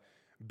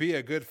be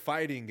a good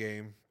fighting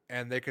game,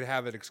 and they could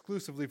have it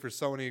exclusively for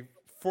Sony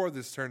for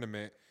this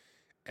tournament.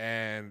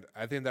 And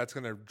I think that's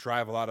going to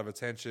drive a lot of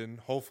attention,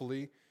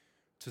 hopefully,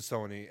 to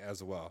Sony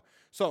as well.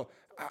 So,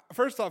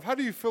 first off, how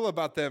do you feel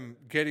about them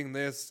getting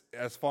this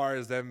as far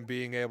as them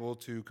being able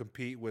to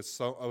compete with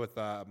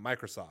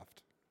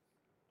Microsoft?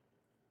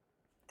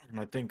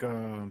 I think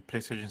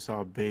PlayStation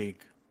saw a big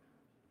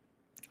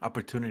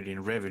opportunity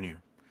in revenue.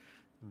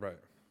 Right.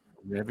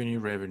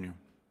 Revenue.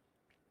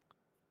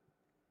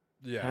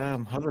 Yeah.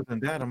 Other than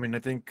that, I mean, I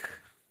think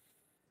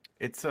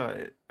it's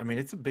a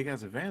big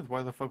ass event.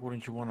 Why the fuck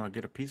wouldn't you want to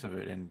get a piece of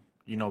it and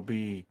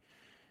be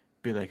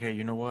like, hey,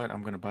 you know what?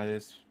 I'm gonna buy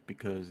this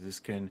because this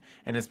can.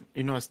 And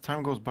as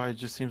time goes by, it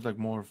just seems like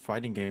more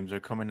fighting games are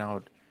coming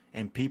out,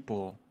 and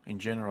people in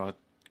general are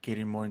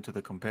getting more into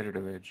the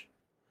competitive edge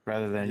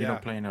rather than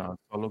playing a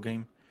solo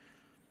game.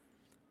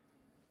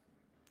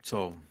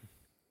 So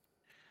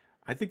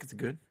I think it's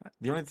good.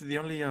 The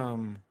only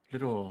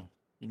little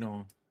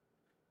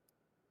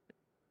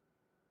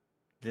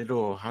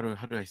little how do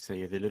I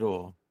say it? The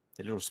little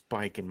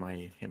spike in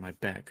my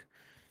back.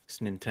 It's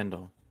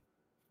Nintendo.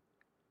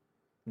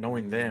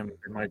 Knowing them,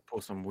 they might pull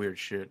some weird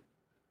shit.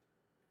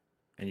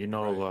 And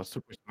Right.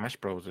 Super Smash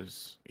Bros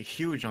is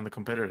huge on the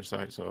competitor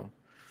side. So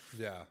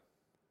Yeah.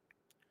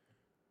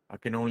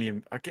 if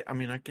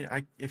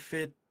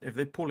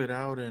they pull it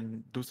out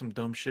and do some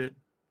dumb shit,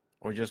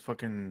 or just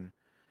fucking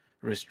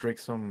restrict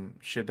some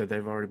shit that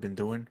they've already been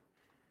doing,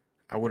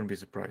 I wouldn't be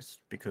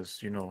surprised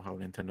because you know how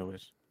Nintendo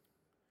is.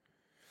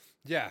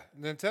 Yeah.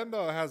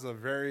 Nintendo has a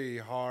very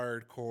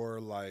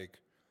hardcore, like,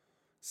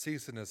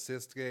 cease and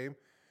assist game.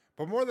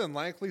 But more than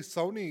likely,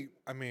 Sony,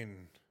 I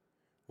mean,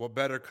 what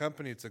better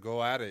company to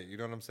go at it? You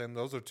know what I'm saying?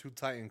 Those are two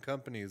Titan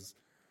companies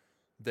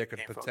that could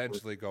Can't fuck with.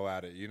 potentially go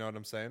at it. You know what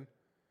I'm saying?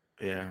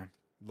 Yeah.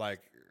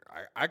 Like,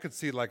 I could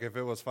see, like, if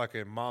it was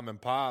fucking mom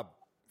and pop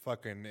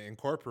fucking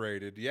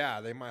incorporated,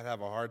 yeah, they might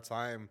have a hard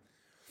time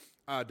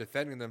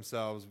defending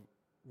themselves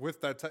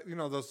with that,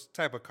 those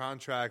type of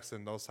contracts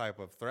and those type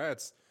of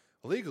threats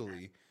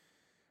legally.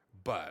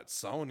 But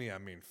Sony, I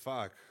mean,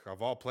 fuck.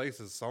 Of all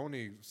places,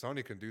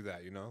 Sony can do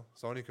that. You know,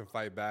 Sony can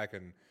fight back,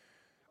 and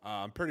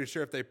I'm pretty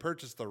sure if they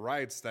purchase the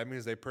rights, that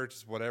means they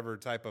purchase whatever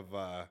type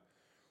of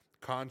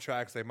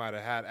contracts they might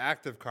have had,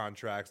 active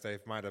contracts they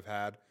might have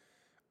had.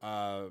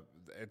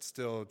 It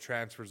still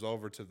transfers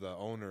over to the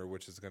owner,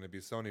 which is going to be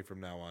Sony from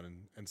now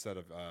on, instead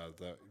of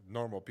the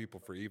normal people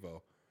for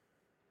Evo.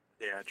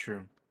 Yeah,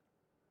 true.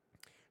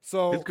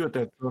 So It's good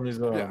that Sony's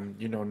Yeah.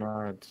 you know,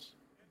 not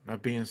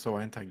being so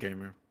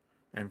anti-gamer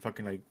and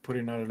fucking like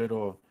putting out a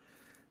little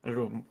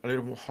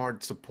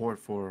hard support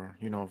for,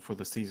 you know, for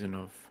the season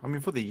of, I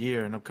mean, for the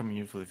year and upcoming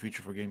year for the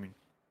future for gaming.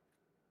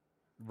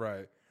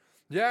 Right.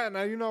 Yeah,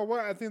 now you know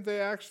what? I think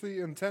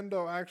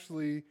Nintendo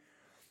actually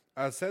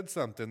said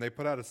something. They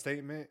put out a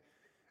statement.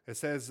 It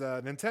says,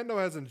 Nintendo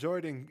has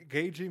enjoyed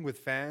engaging with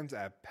fans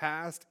at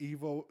past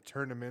EVO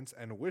tournaments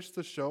and wish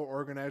the show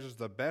organizers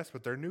the best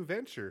with their new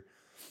venture.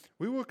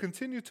 We will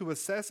continue to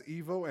assess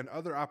EVO and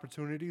other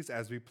opportunities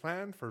as we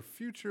plan for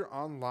future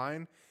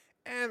online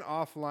and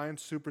offline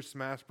Super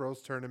Smash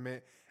Bros.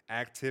 Tournament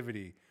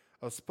activity.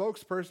 A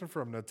spokesperson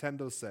from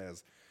Nintendo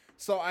says.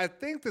 So I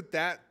think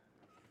that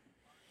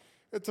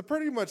it's a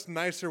pretty much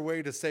nicer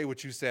way to say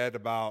what you said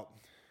about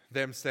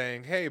them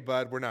saying, hey,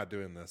 bud, we're not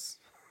doing this.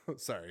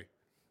 Sorry.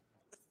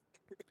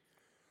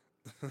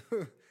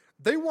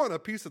 They want a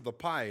piece of the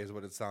pie is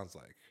what it sounds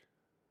like.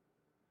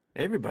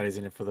 Everybody's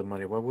in it for the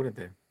money. Why wouldn't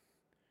they?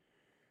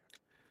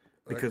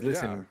 Because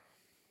listen,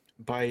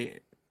 by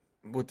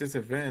with this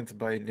event,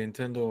 by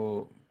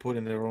Nintendo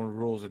putting their own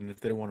rules, and if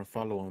they don't want to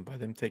follow them, by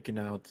them taking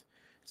out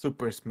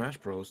Super Smash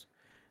Bros.,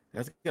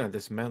 that's gonna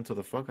dismantle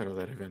the fuck out of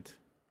that event.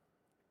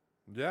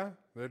 Yeah,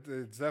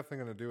 it's definitely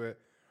gonna do it.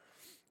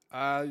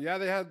 Yeah,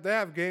 they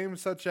have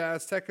games such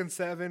as Tekken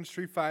 7,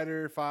 Street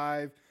Fighter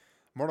 5,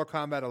 Mortal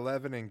Kombat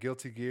 11, and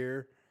Guilty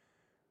Gear.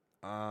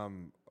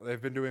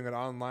 They've been doing it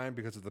online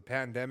because of the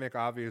pandemic,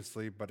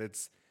 obviously, but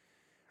it's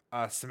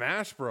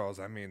Smash Bros.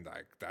 I mean,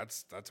 like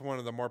that's one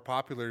of the more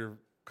popular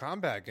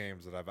combat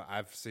games that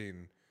I've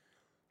seen.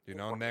 You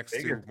know, next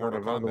to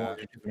Mortal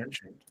Kombat.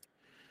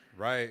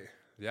 Right.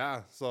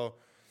 Yeah. So,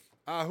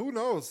 who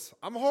knows?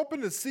 I'm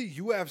hoping to see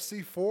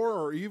UFC 4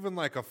 or even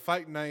like a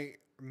Fight Night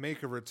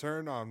make a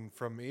return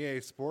from EA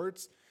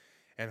Sports,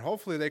 and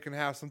hopefully they can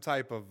have some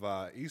type of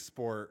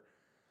esport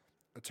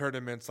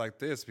tournaments like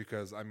this,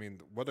 because I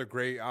mean, what a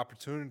great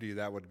opportunity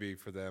that would be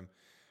for them.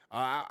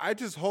 I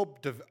just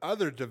hope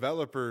other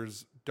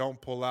developers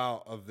don't pull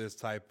out of this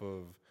type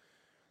of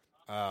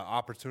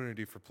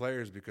opportunity for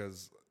players,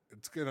 because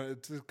it's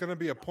gonna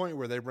be a point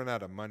where they run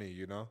out of money.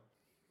 You know.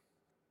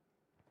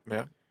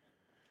 Yeah.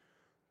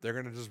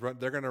 They're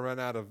gonna run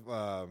out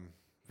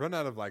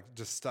of like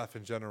just stuff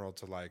in general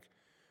to like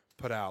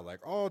put out, like,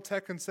 oh,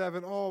 Tekken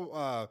 7,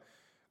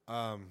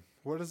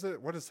 what is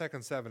it? What is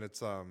Tekken 7? It's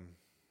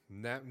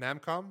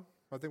Namcom,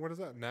 I think. What is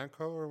that?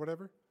 Namco or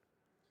whatever?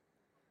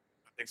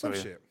 I think Some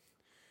shit.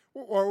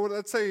 Or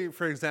let's say,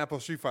 for example,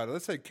 Street Fighter.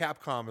 Let's say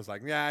Capcom is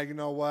like, yeah, you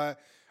know what?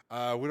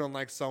 We don't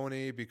like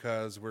Sony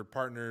because we're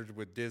partnered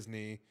with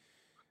Disney.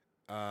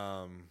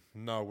 No,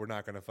 we're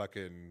not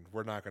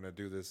gonna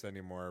do this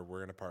anymore. We're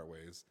gonna part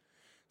ways.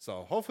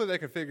 So hopefully they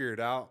can figure it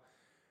out.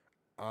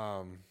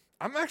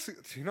 I'm actually,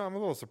 I'm a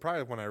little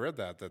surprised when I read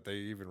that they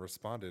even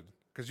responded,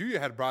 because you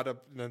had brought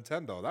up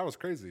Nintendo. That was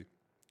crazy.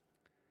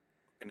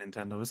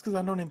 Nintendo. It's because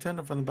I know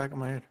Nintendo from the back of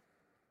my head.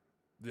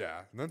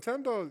 Yeah,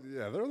 Nintendo.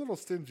 Yeah, they're a little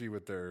stingy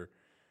with their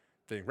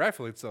thing.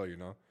 Rightfully so, you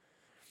know.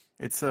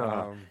 It's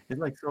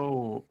like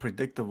so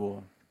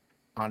predictable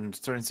on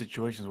certain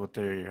situations what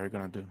they are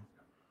gonna do.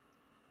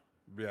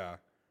 Yeah.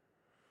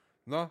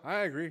 No, I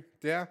agree.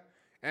 Yeah,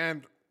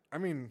 and I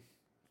mean,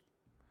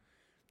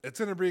 it's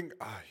gonna bring.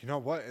 You know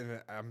what?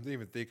 And I'm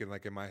even thinking,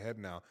 like, in my head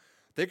now,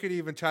 they could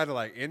even try to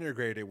like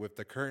integrate it with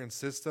the current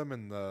system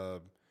and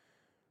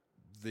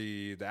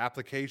the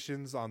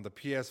applications on the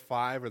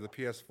PS5 or the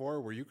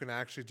PS4, where you can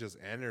actually just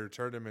enter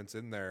tournaments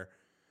in there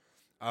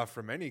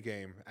from any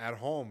game at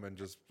home and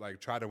just like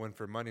try to win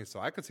for money. So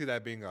I could see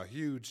that being a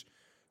huge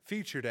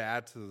feature to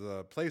add to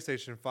the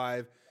PlayStation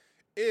 5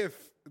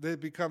 if it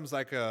becomes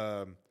like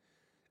a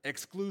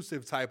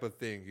exclusive type of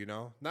thing, you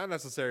know, not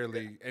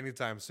necessarily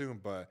anytime soon,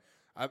 but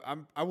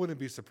I wouldn't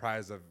be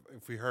surprised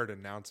if we heard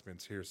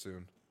announcements here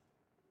soon.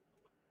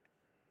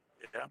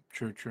 Yeah,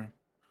 true.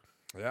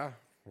 Yeah.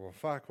 Well,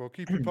 fuck. We'll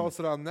keep you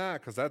posted on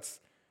that, because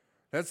that's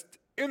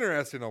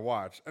interesting to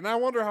watch. And I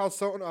wonder how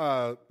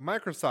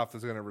Microsoft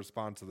is going to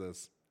respond to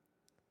this.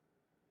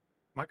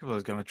 Microsoft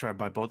is gonna try to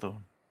buy both of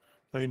them.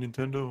 Hey,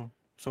 Nintendo,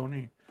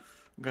 Sony,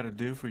 got a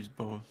deal for you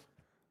both.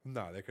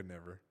 No, they could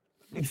never.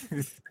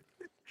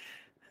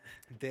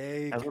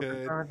 They That's what they're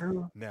could trying to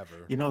do.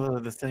 never. You know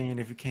the saying,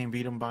 if you can't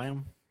beat them, buy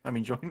them. I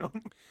mean, join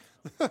them.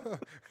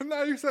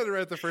 No, you said it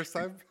right the first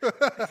time.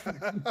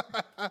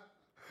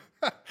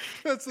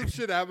 That's some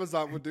shit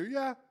Amazon would do.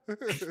 Yeah.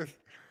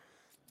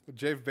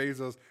 Jeff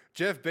Bezos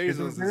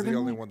is the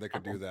only one that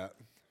could do that.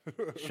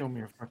 Show me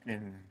your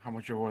fucking how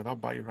much you're worth. I'll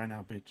buy you right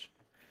now, bitch.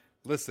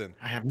 Listen,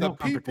 I have no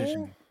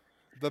competition.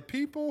 The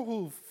people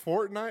who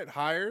Fortnite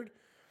hired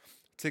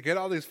to get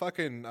all these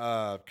fucking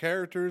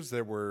characters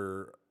that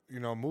were,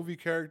 movie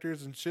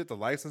characters and shit, the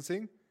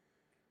licensing.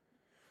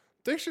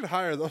 They should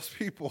hire those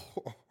people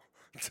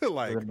to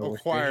like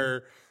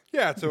acquire,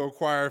 to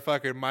acquire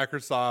fucking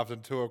Microsoft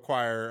and to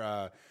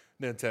acquire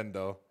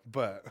Nintendo.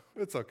 But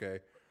it's okay.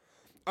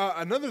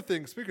 Another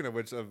thing, speaking of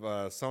which, of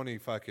Sony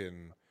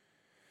fucking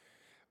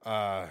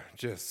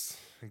just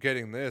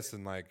getting this,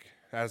 and like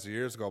as the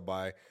years go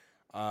by,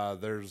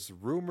 there's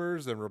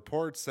rumors and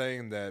reports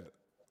saying that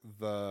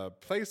the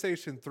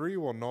PlayStation 3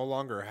 will no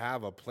longer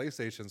have a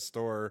PlayStation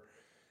Store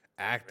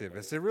active.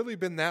 Has it really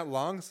been that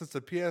long since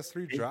the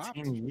PS3 dropped?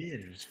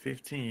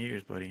 15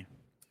 years, buddy.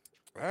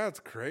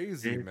 That's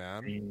crazy,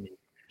 man. Years.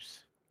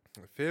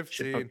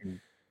 15.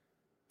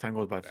 Time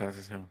goes by fast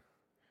as hell.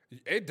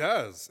 It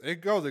does.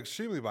 It goes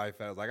extremely by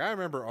fast. Like I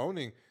remember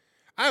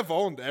I've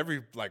owned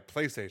every like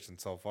PlayStation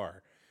so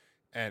far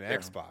and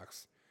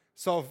Xbox.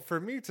 So for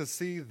me to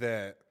see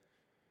that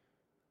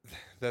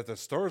the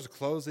store's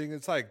closing,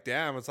 it's like,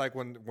 damn, it's like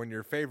when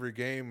your favorite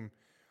game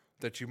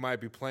that you might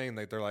be playing,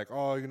 like they're like,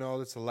 oh,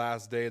 it's the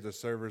last day, the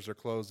servers are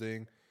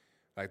closing.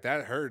 Like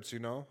that hurts, I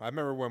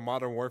remember when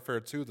Modern Warfare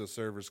 2, the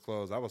servers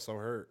closed. I was so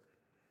hurt.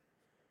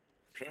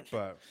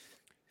 But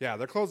yeah,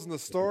 they're closing the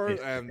store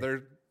and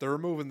they're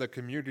removing the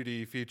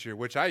community feature,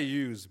 which I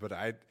use, but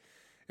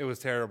it was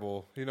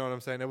terrible. You know what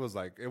I'm saying? It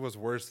was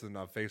worse than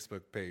a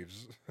Facebook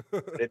page.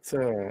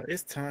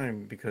 It's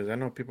time, because I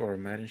know people are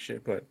mad and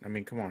shit, but I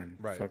mean, come on,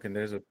 right? Fucking,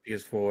 there's a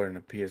PS4 and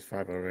a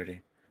PS5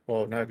 already.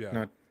 Well,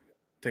 not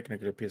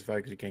technically a PS5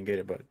 because you can't get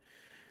it, but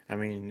I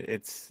mean,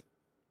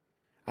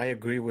 I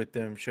agree with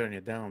them shutting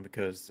it down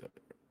because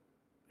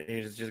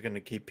it's just gonna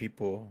keep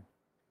people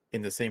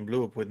in the same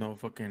loop with no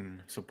fucking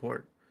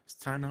support. It's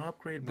time to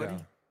upgrade, buddy.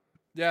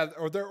 Yeah,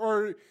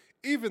 or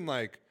even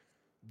like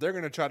they're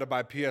gonna try to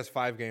buy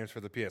PS5 games for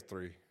the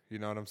PS3. You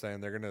know what I'm saying?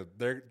 They're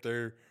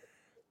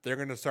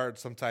gonna start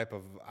some type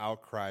of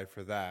outcry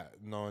for that,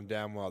 knowing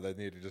damn well they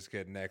need to just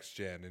get next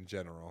gen in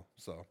general.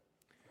 So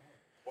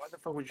why the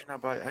fuck would you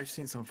not buy? I've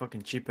seen some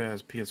fucking cheap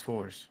ass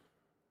PS4s.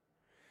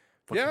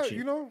 Yeah,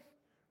 cheap.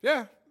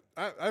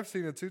 I've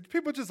seen it too.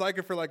 People just like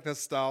it for like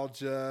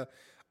nostalgia.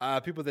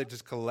 People that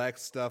just collect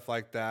stuff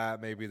like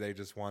that. Maybe they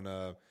just want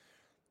to,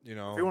 if you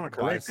want to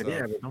collect it,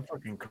 yeah, but don't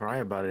fucking cry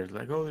about it.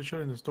 Like, oh, they're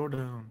shutting the store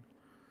down.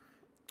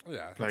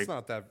 Yeah, like, it's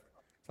not that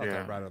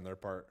right on their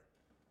part.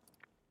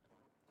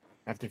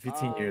 After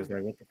 15 years,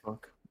 like, what the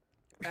fuck?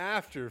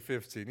 After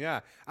 15,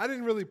 yeah. I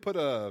didn't really put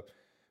a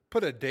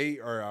date,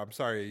 or I'm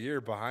sorry, a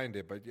year behind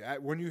it, but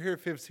when you hear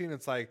 15,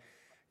 it's like,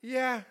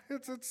 yeah,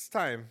 it's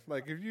time.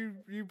 Like, if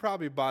you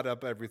probably bought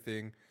up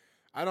everything.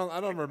 I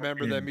don't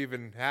remember them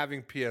even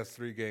having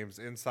PS3 games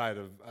inside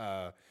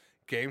of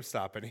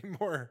GameStop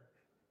anymore.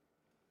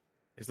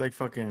 It's like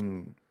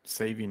fucking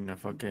saving a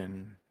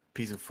fucking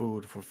piece of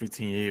food for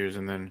 15 years,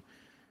 and then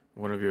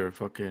one of your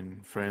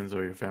fucking friends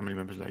or your family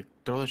members like,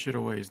 throw that shit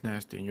away, it's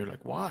nasty, and you're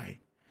like, why,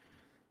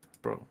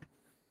 bro?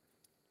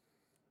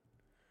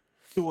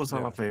 Do us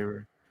all a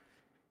favor,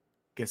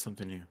 get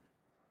something new.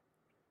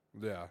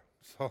 Yeah.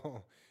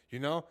 So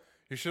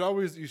you should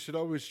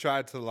always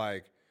try to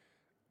like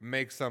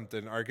make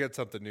something or get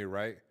something new,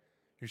 right?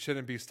 You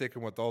shouldn't be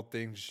sticking with old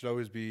things. You should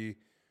always be,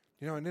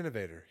 an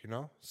innovator.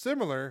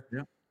 Similar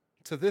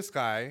to this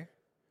guy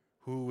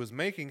who was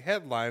making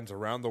headlines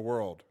around the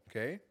world.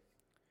 Okay.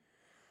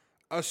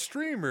 A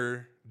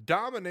streamer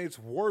dominates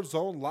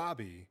Warzone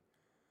lobby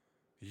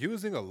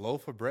using a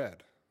loaf of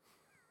bread.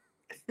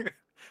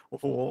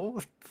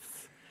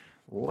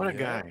 What a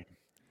guy.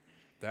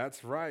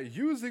 That's right.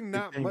 Using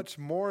not much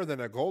more than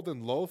a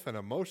golden loaf and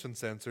a motion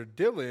sensor,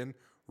 Dylan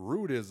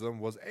Rudism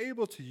was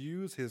able to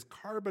use his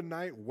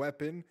carbonite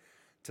weapon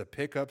to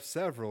pick up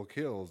several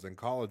kills in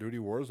Call of Duty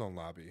Warzone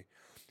lobby.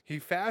 He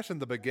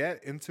fashioned the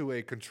baguette into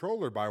a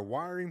controller by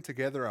wiring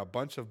together a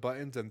bunch of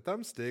buttons and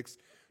thumbsticks,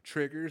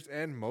 triggers,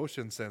 and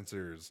motion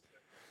sensors.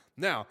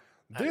 Now,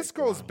 this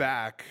goes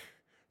back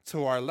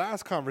to our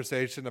last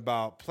conversation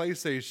about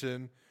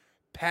PlayStation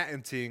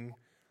patenting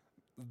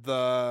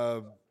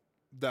the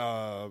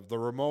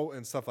remote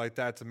and stuff like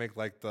that to make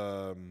like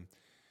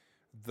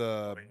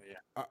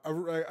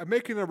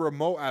making a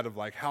remote out of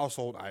like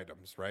household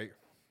items, right?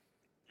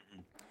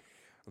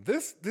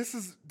 This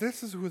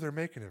is who they're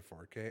making it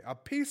for, okay? A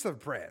piece of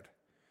bread,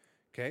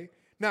 okay?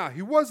 Now,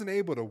 he wasn't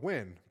able to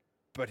win,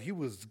 but he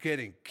was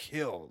getting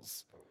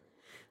kills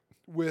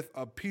with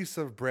a piece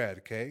of bread,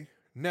 okay?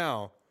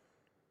 Now,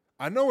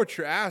 I know what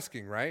you're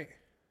asking, right?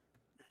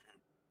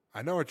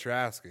 I know what you're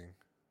asking,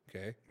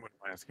 okay? What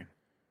am I asking?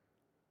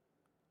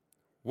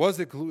 Was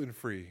it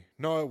gluten-free?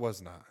 No, it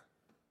was not.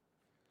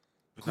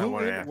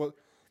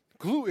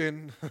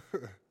 Gluten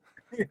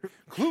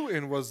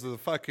was the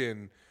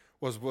fucking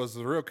was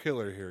the real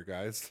killer here,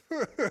 guys.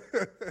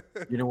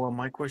 You know what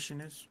my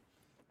question is?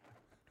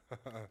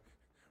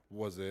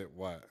 Was it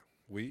what?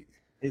 Wheat?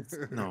 Is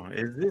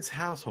this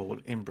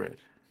household inbred?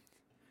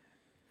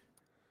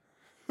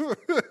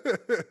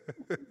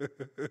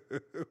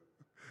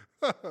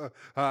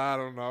 I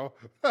don't know.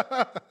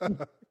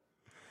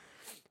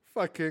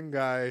 Fucking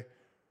guy.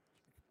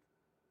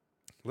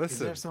 Is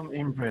there Listen, some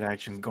inbred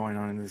actions going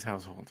on in this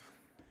household?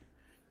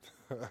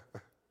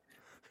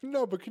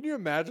 no, but can you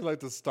imagine like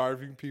the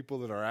starving people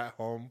that are at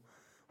home,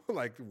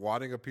 like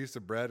wanting a piece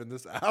of bread, and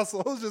this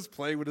asshole is just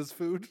playing with his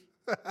food?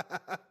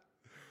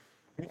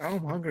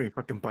 I'm hungry.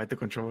 Fucking bite the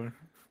controller.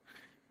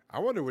 I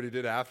wonder what he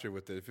did after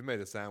with it. If he made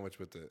a sandwich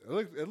with it,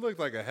 it looked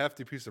like a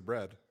hefty piece of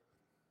bread.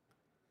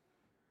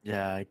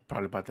 Yeah, I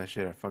probably bought that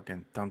shit at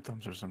fucking Tum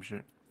Tums or some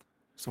shit.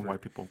 Some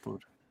white people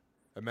food.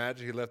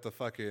 Imagine he left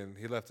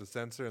the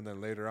sensor, and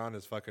then later on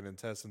his fucking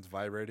intestines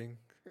vibrating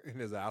in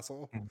his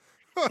asshole.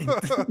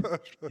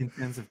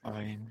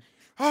 Intensifying.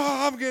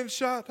 Ah, I'm getting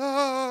shot.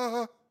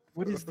 Ah.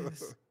 What is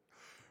this?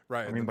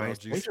 Right I in mean, the by Mel his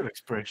G. facial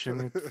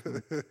expression,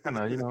 it's kind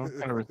of,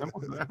 kind of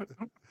resembles that.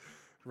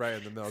 Right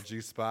in the Mel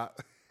G spot.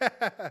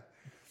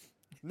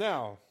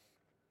 Now,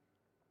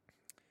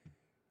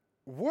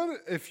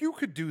 what if you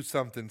could do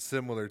something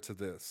similar to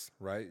this?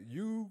 Right,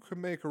 you could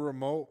make a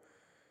remote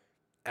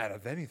out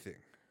of anything.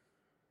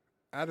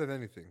 Out of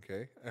anything.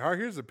 Okay.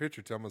 Here's a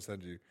picture. I'm gonna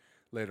send you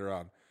later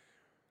on.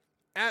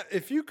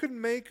 If you could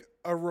make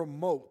a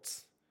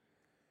remote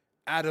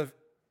out of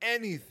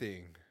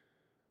anything,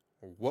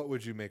 what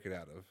would you make it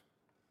out of?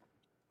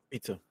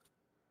 Pizza.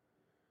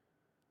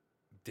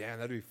 Damn,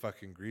 that'd be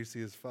fucking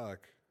greasy as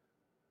fuck.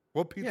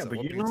 What pizza? Yeah, but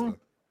what you pizza? know,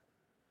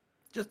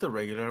 just the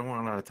regular. I don't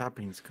want a lot of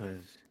toppings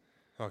because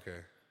Okay.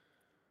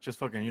 just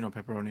fucking,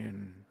 pepperoni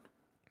and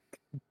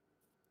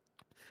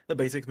the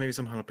basics. Maybe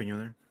some jalapeno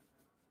there.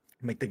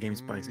 Make the game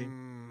spicy.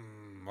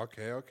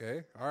 Okay.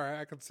 All right,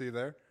 I can see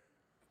there.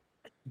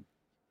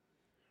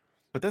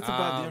 But that's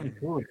about the only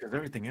food because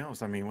everything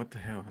else, I mean, what the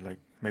hell? Like,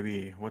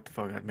 maybe, what the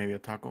fuck? Maybe a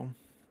taco?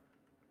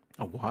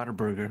 A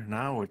Whataburger?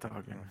 Now we're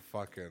talking.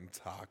 Fucking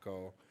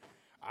taco.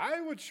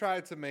 I would try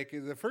to make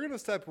it, if we're going to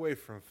step away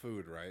from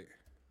food, right?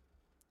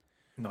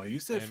 No, you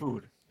said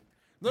food.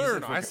 No. I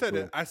fucking said food.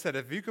 it. I said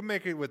if you could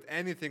make it with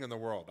anything in the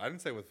world. I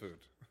didn't say with food.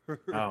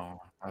 Oh,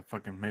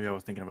 maybe I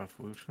was thinking about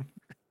food.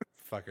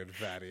 Fucking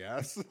fatty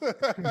ass.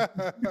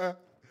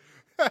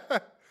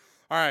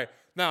 All right.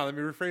 Now, let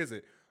me rephrase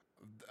it.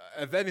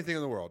 If anything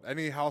in the world,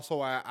 any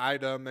household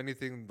item,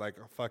 anything like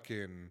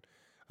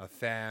a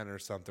fan or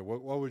something,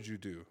 what would you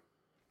do?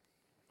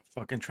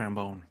 Fucking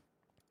trombone.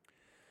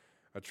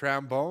 A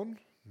trombone?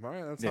 All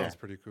right, that sounds Yeah.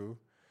 pretty cool.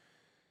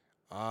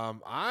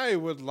 I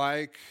would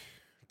like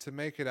to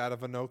make it out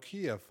of a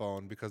Nokia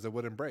phone because it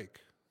wouldn't break.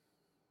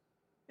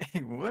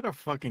 What a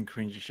fucking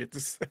cringy shit to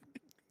say.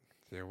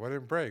 It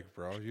wouldn't break,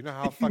 bro. You know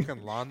how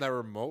fucking long that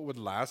remote would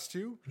last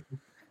you?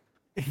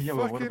 Yeah,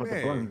 but what Fucking about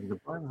the A. buttons? The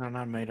buttons are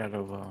not made out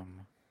of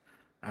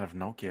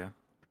Nokia.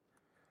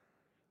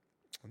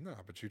 No,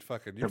 but you'd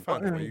find a way.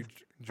 buttons- You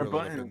The drill it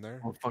up in buttons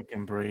there. will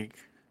fucking break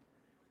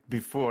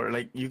before.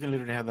 Like, you can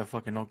literally have that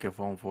fucking Nokia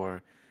phone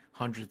for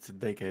hundreds of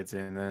decades,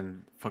 and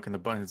then fucking the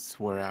buttons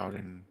wear out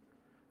and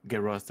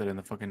get rusted, and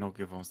the fucking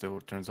Nokia phone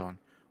still turns on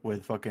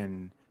with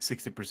fucking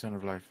 60%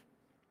 of life.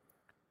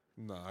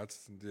 No,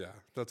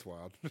 that's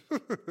wild.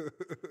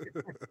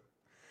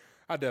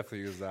 I definitely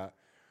use that.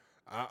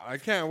 I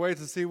can't wait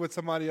to see what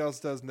somebody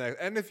else does next.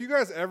 And if you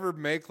guys ever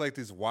make like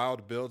these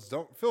wild builds,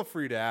 don't feel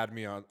free to add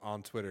me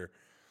on Twitter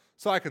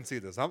so I can see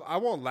this. I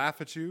won't laugh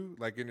at you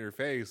like in your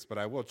face, but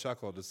I will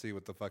chuckle to see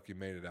what the fuck you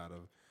made it out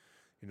of.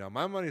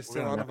 My money's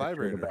still on the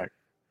vibrator.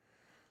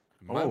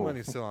 My Oh.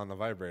 money's still on the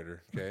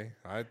vibrator. Okay,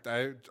 I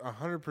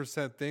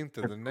 100% think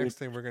that the next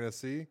thing we're gonna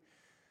see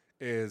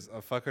is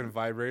a fucking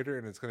vibrator,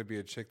 and it's gonna be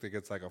a chick that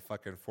gets like a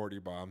fucking 40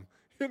 bomb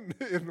in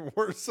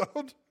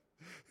Warzone.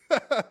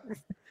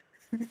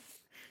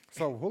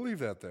 So we'll leave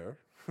that there.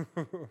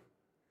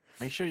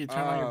 Make sure you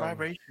turn on your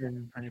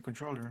vibration on your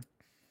controller.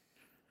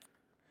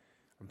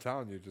 I'm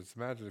telling you, just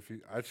imagine if you.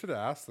 I should have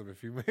asked them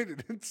if you made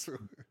it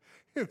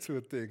into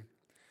a thing.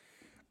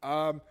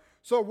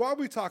 So while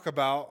we talk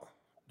about,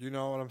 you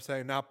know what I'm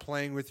saying, not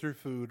playing with your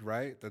food,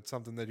 right? That's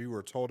something that you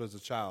were told as a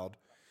child.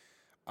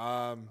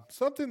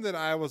 Something that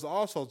I was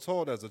also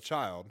told as a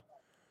child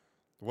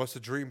was to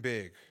dream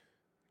big,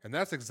 and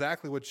that's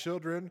exactly what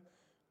children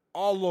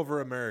all over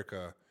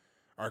America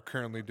are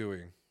currently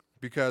doing,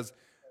 because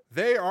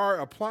they are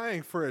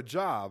applying for a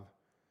job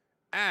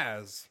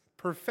as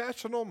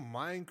professional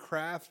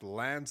Minecraft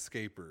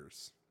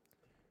landscapers.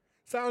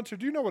 Silencer,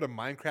 do you know what a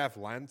Minecraft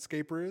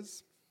landscaper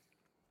is?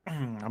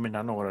 I mean,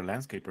 I know what a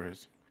landscaper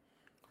is.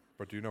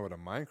 But do you know what a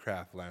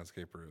Minecraft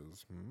landscaper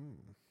is?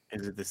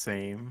 Is it the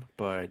same,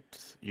 but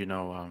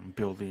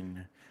building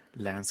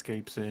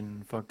landscapes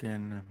in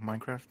fucking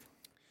Minecraft?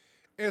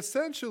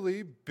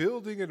 Essentially,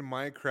 building in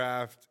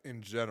Minecraft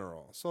in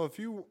general. So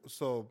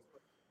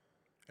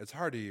it's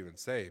hard to even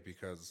say,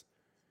 because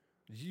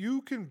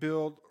you can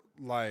build,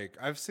 like,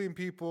 I've seen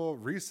people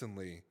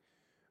recently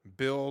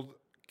build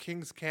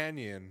Kings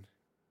Canyon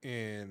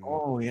in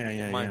Oh yeah,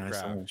 I saw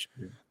Minecraft. that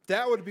shit.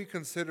 That would be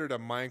considered a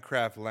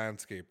Minecraft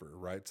landscaper,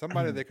 right?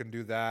 Somebody that can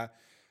do that.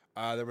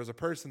 There was a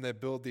person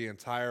that built the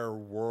entire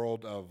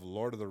world of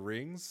Lord of the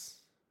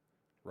Rings,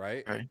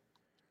 right? Okay.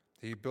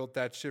 He built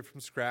that shit from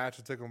scratch.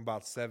 It took him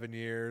about 7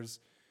 years.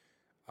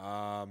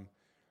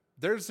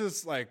 There's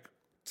this like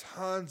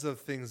tons of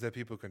things that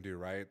people can do,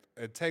 right?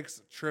 It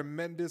takes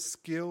tremendous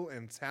skill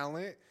and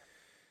talent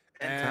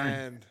And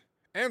time.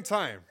 and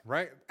time,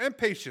 right? And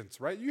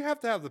patience, right? You have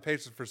to have the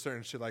patience for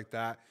certain shit like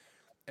that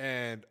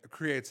and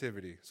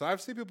creativity. So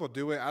I've seen people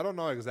do it. I don't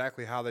know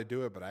exactly how they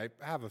do it, but I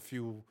have a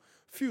few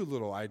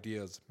little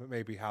ideas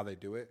maybe how they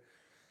do it.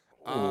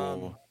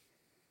 Oh,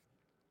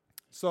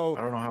 So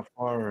I don't know how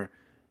far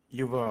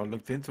you've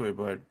looked into it,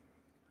 but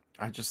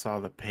I just saw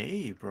the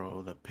pay,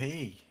 bro. The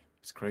pay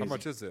is how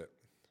much crazy. is it?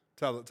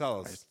 Tell Right.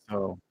 us.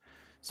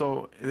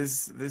 So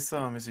this is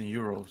in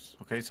euros.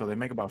 Okay, so they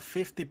make about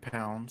 50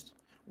 pounds,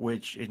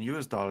 which in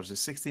US dollars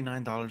is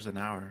 $69 an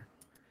hour.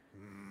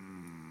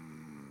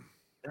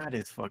 That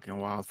is fucking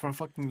wild for a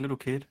fucking little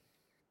kid.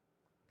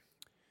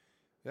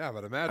 Yeah,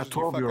 but A imagine you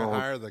 12 year fucking old.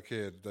 hire the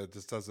kid that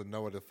just doesn't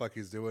know what the fuck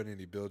he's doing and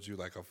he builds you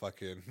like a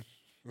fucking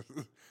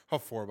a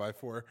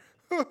 4x4.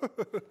 Yeah,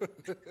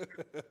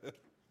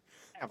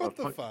 What but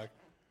the fuck?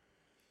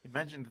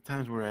 imagine the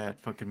times we're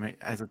at fucking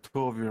as a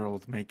 12 year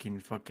old making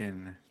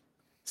fucking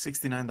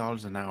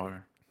 $69 an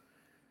hour,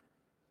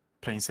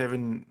 playing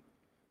 7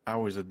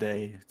 hours a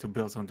day to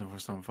build something for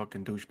some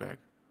fucking douchebag.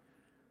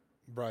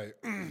 Right.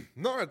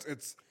 No,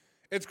 it's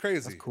That's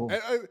crazy. cool.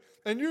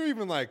 And you're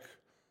even like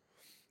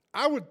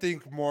I would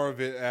think more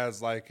of it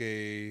as like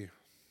a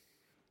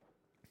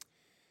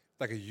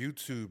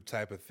YouTube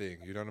type of thing.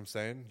 You know what I'm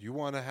saying? You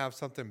want to have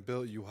something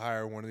built, you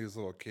hire one of these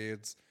little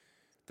kids,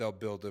 they'll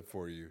build it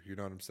for you. You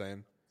know what I'm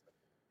saying?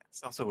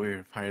 It's also weird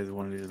if I hired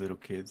one of these little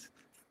kids.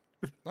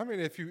 I mean,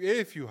 if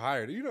you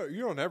hired, you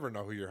don't ever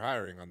know who you're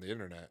hiring on the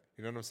internet.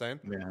 You know what I'm saying?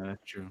 Yeah,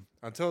 that's true.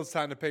 Until it's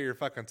time to pay your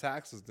fucking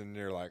taxes, then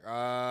you're like,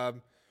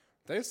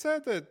 they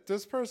said that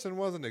this person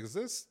wasn't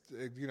exist.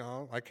 You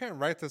know, I can't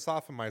write this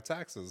off of my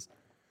taxes.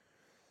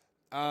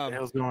 What the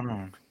hell's going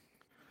on?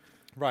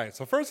 Right.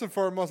 So first and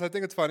foremost, I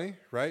think it's funny,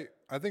 right?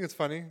 I think it's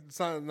funny. It's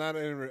not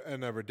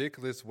in a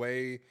ridiculous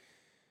way.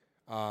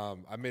 I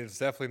mean, it's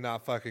definitely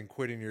not fucking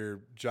quitting your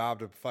job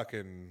to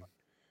fucking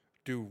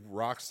do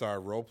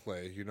rockstar role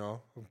play, you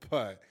know.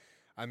 But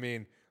I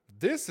mean,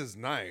 this is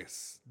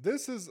nice.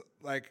 This is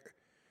like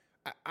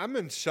I'm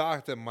in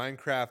shock that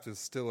Minecraft is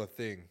still a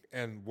thing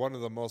and one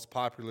of the most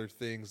popular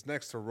things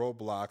next to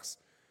Roblox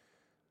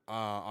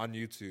on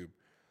YouTube.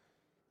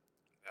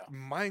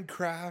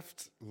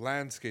 Minecraft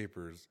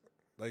landscapers.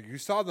 Like you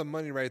saw the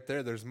money right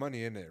there. There's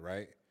money in it,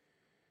 right?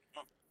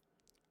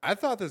 I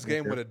thought this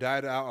game would have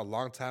died out a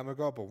long time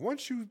ago, but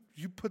once you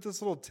put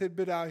this little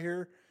tidbit out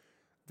here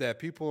that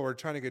people are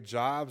trying to get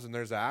jobs and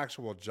there's an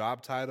actual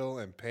job title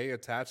and pay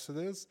attached to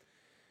this,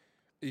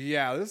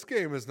 yeah, this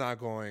game is not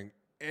going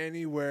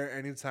anywhere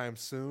anytime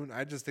soon.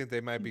 I just think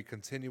they might be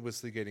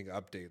continuously getting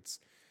updates.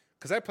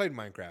 Because I played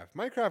Minecraft.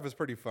 Minecraft is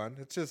pretty fun.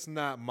 It's just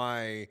not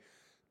my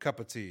cup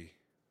of tea.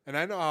 And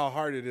I know how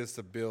hard it is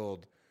to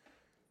build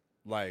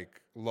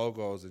like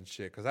logos and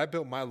shit. Because I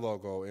built my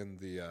logo in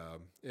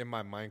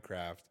my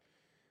Minecraft,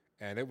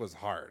 and it was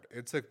hard.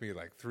 It took me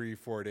like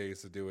 3-4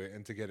 days to do it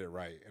and to get it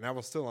right. And I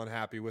was still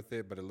unhappy with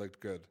it, but it looked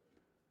good.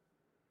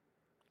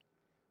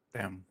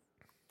 Damn,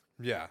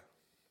 Yeah,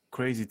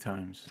 crazy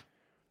times.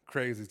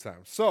 crazy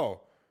time.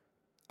 So,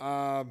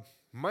 Minecraft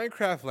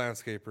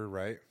landscaper,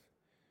 right?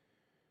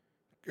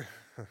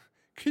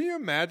 Can you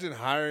imagine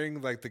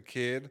hiring like the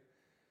kid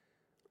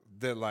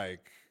that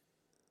like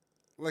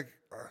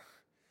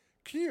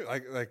can you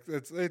like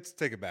let's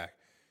take it back.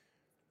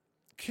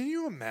 Can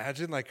you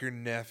imagine like your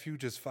nephew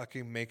just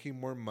fucking making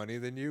more money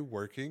than you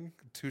working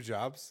 2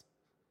 jobs?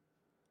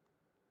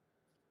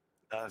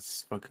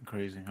 That's fucking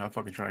crazy. I'll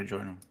fucking try to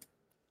join them.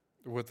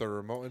 With a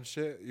remote and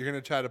shit? You're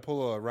gonna try to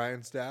pull a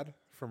Ryan's dad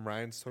from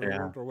Ryan's Toy Yeah.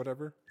 World or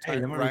whatever? Hey,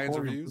 let me Ryan's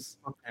record reviews?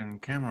 a fucking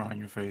camera on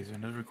your face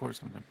and let's record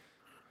something.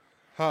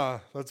 Huh,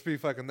 let's be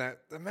fucking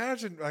that.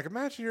 Imagine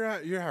you're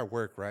at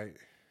work, right?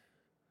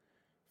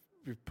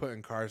 You're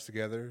putting cars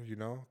together, you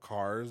know,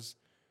 cars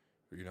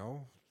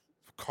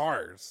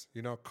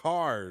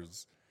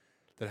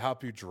that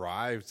help you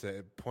drive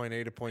to point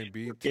A to point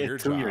B to your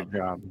Get to your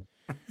job.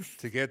 job.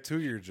 To get to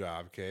your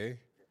job, okay?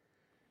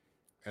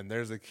 And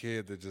there's a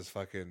kid that just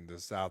fucking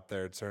just out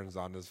there turns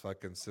on this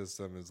fucking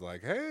system is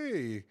like,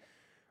 hey,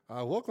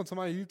 welcome to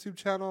my YouTube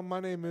channel. My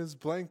name is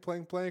blank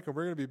blank blank, and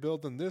we're gonna be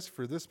building this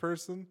for this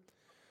person.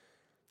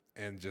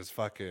 And just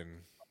fucking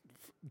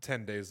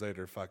 10 days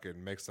later,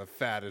 fucking makes the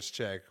fattest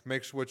check.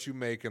 Makes what you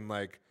make in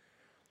like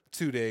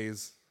 2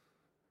 days.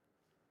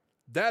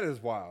 That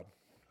is wild.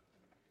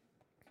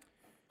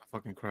 I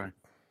fucking cry.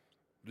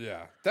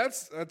 Yeah,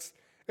 that's it's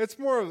it's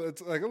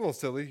like a little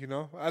silly, you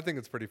know. I think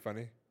it's pretty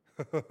funny.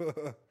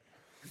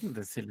 Isn't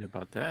that silly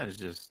about that?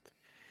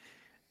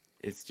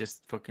 It's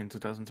just fucking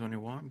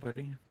 2021,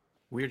 buddy.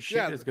 Weird shit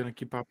Yeah. is gonna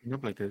keep popping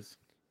up like this.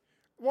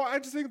 Well, I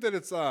just think that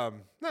it's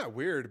not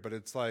weird, but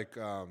it's like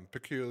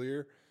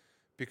peculiar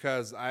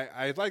because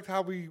I liked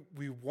how we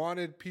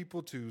wanted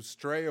people to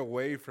stray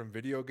away from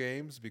video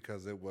games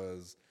because it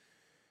was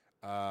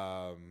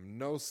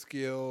no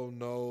skill,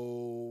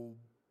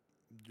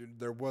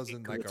 there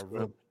wasn't like a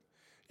real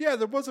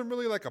there wasn't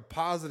really like a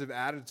positive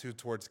attitude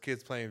towards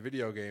kids playing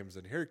video games,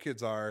 and here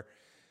kids are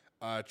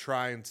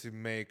trying to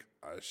make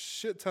a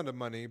shit ton of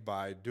money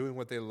by doing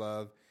what they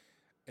love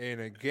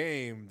in a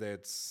game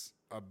that's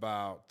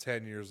about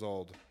 10 years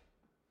old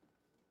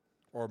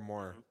or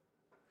more.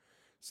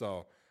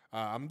 So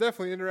I'm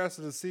definitely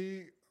interested to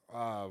see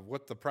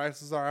what the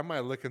prices are. I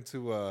might look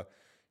into a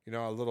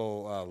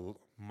little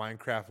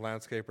Minecraft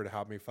landscaper to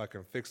help me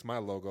fucking fix my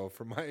logo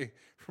for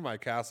my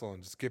castle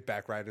and just get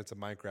back right into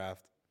Minecraft.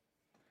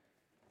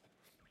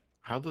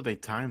 How do they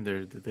time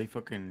their? Did they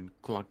fucking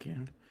clock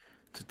in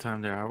to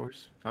time their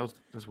hours?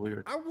 That's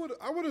weird.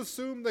 I would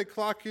assume they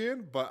clock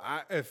in, but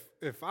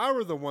if I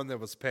were the one that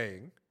was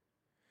paying,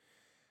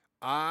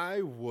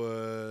 I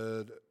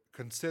would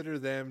consider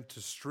them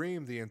to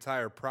stream the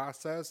entire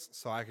process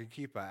so I could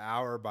keep an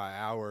hour by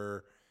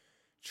hour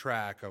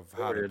track of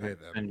how to pay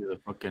them. Send you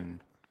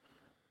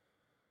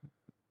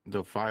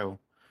the file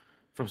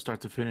from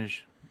start to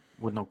finish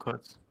with no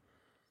cuts.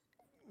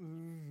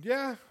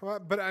 Yeah, well,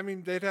 but I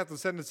mean, they'd have to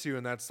send it to you,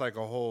 and that's like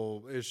a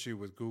whole issue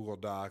with Google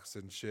Docs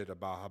and shit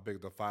about how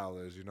big the file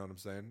is. You know what I'm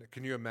saying?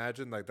 Can you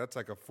imagine? Like that's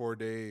like a 4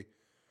 day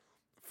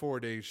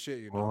shit.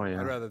 You know, Oh, yeah.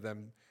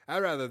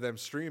 I'd rather them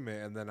stream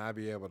it, and then I'd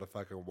be able to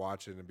fucking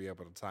watch it and be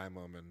able to time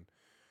them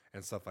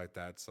and stuff like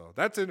that. So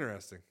that's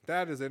interesting.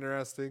 That is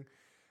interesting.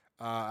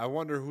 I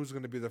wonder who's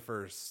going to be the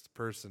first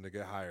person to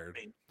get hired.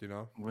 You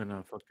know? I'm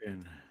gonna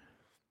fucking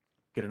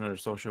get another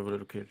social of a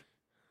little kid.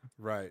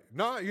 Right.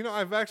 No,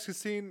 I've actually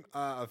seen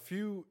a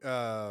few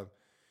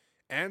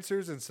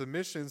answers and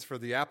submissions for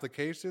the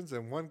applications,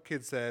 and one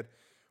kid said,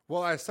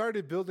 "Well, I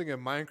started building in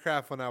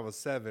Minecraft when I was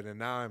 7, and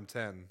now I'm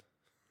 10."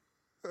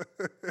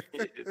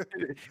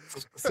 So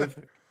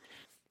specific.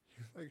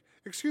 Like,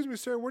 excuse me,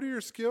 sir, what are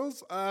your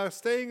skills?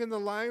 Staying in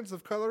the lines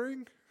of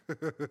coloring.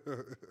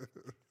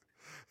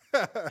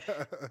 I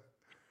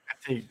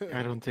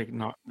don't take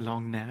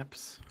long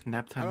naps.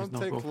 Nap I time is don't no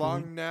take go for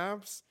long me.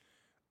 naps.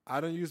 I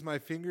don't use my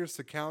fingers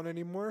to count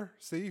anymore.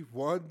 See,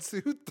 1,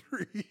 2,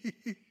 3.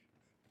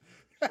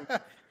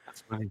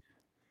 That's funny.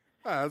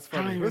 That's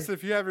funny. Tyler. Listen,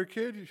 if you have your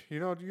kid, you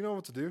know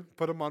what to do.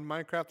 Put him on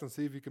Minecraft and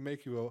see if he can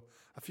make you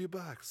a few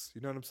bucks.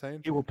 You know what I'm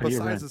saying? He will pay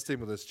your Besides rent. the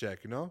stimulus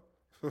check, you know?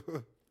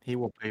 He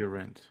will pay your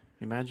rent.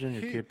 Imagine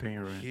your kid paying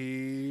your rent.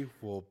 He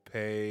will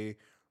pay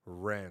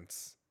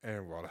rent.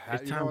 And well,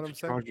 It's you know time what to I'm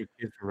saying? charge your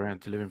kids for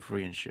rent, living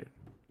free and shit.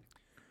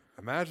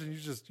 Imagine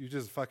you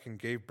just fucking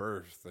gave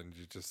birth and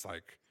you just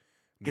like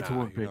Get to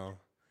work, you bitch. know.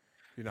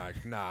 You're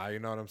like, nah, you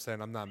know what I'm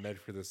saying? I'm not meant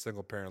for this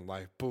single parent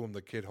life. Boom,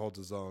 the kid holds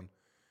his own.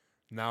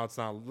 Now it's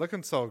not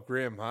looking so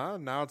grim, huh?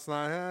 Now it's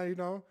not,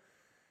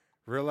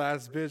 real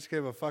ass bitch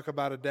gave a fuck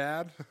about a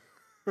dad.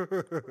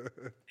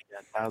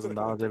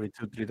 $1,000 every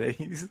 2-3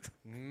 days.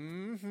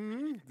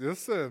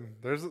 Listen,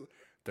 there's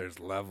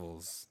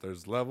levels.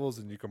 There's levels,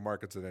 and you can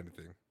market to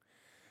anything.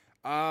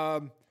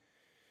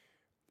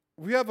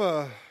 We have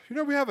a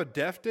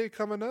death day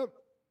coming up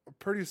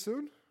pretty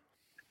soon.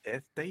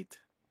 Death date?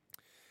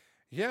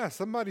 Yeah,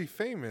 somebody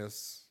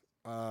famous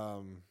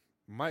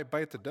might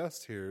bite the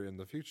dust here in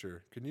the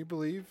future. Can you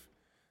believe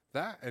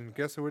that? And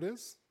guess who it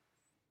is?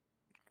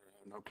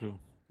 No clue.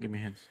 Give me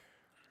hints.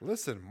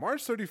 Listen,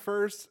 March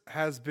 31st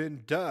has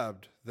been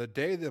dubbed the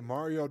day that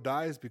Mario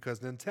dies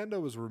because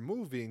Nintendo is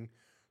removing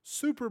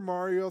Super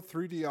Mario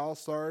 3D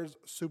All-Stars,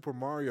 Super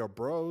Mario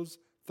Bros.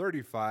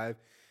 35,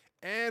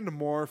 and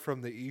more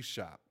from the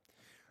eShop.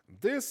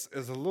 This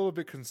is a little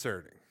bit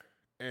concerning,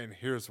 and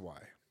here's why.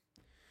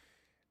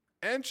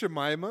 Aunt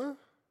Jemima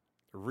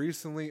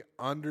recently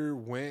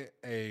underwent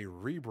a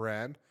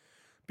rebrand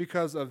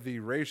because of the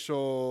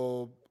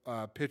racial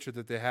picture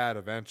that they had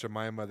of Aunt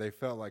Jemima. They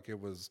felt like it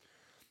was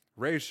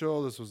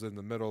racial. This was in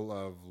the middle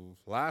of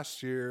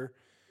last year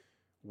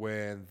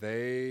when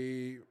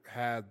they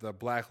had the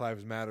Black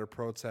Lives Matter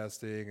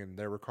protesting and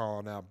they were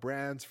calling out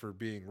brands for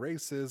being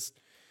racist.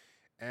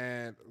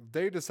 And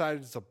they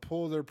decided to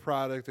pull their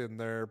product and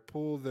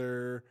pull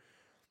their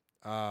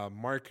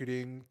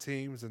marketing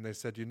teams, and they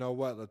said, you know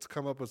what, let's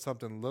come up with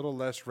something a little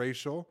less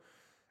racial.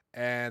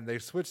 And they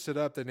switched it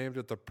up. They named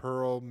it the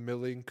Pearl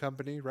Milling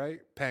Company,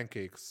 right?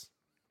 Pancakes.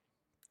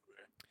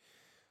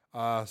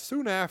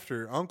 Soon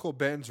after, Uncle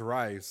Ben's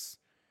Rice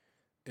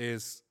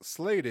is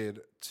slated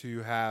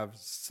to have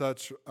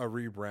such a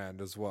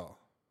rebrand as well.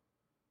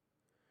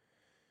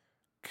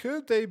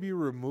 Could they be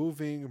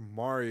removing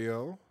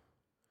Mario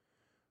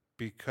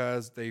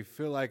because they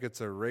feel like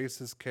it's a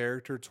racist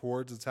character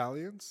towards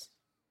Italians?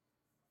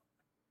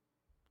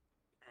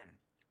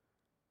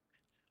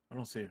 I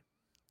don't see it.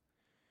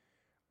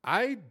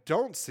 I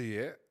don't see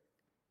it,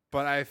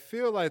 but I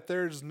feel like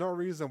there's no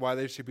reason why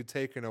they should be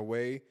taking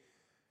away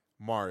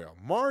Mario.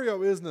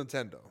 Mario is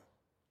Nintendo.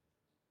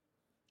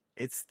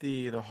 It's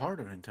the heart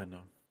of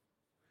Nintendo.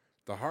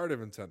 The heart of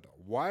Nintendo.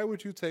 Why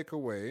would you take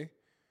away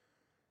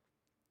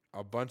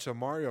a bunch of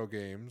Mario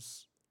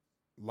games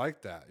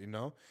like that, you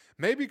know?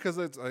 Maybe because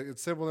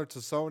it's similar to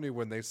Sony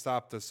when they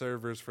stopped the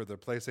servers for the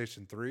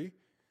PlayStation 3.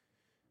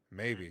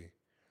 Maybe.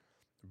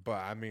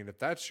 But, I mean, if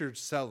that's your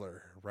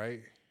seller,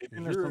 right?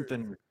 Isn't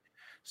there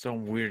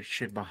some weird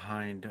shit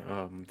behind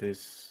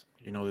this,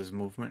 this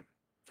movement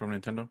from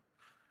Nintendo?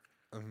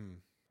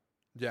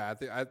 Yeah,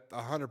 I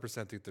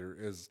 100% think there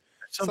is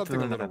Something something a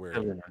they're little not weird.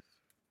 telling us.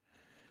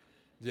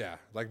 Yeah,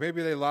 like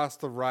maybe they lost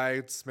the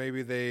rights.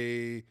 Maybe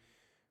they,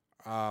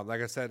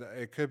 like I said,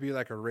 it could be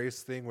like a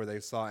race thing where they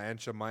saw Aunt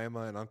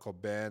Jemima and Uncle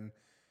Ben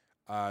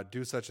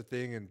do such a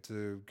thing, and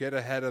to get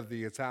ahead of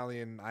the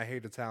Italian, I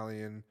hate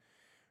Italian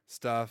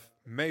stuff.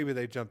 Maybe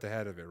they jumped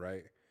ahead of it,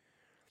 right?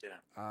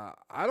 Yeah.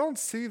 I don't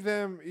see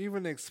them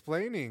even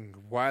explaining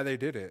why they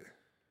did it.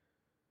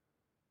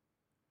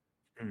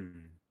 Hmm.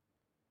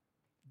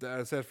 That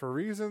I said for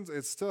reasons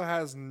it still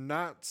has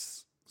not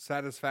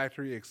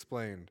satisfactorily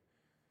explained.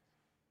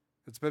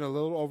 It's been a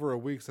little over a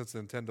week since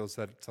Nintendo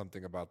said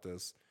something about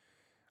this,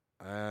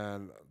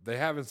 and they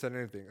haven't said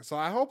anything. So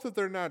I hope that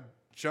they're not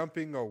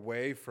jumping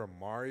away from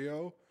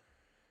Mario.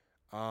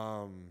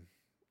 I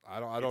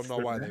don't It's know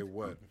their why they mascot.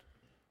 would.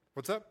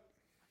 What's up?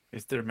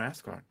 It's their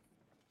mascot.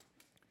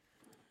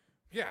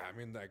 Yeah, I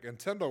mean, like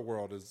Nintendo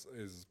World is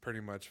pretty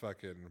much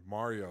fucking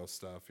Mario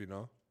stuff, you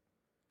know.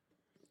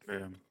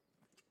 Um,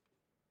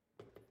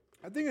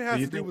 I think it do has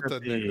you to do think with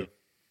that the negative.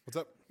 What's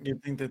up? you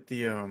think that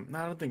the no,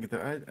 I don't think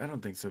that I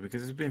don't think so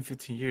because it's been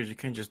 15 years. You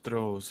can't just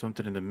throw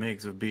something in the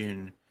mix of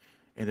being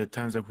in the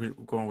times that we're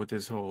going with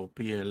this whole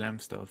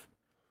BLM stuff.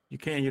 You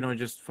can't,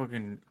 just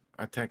fucking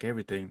attack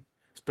everything,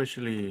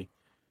 especially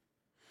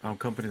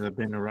companies that have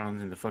been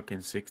around in the fucking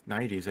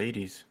 90s,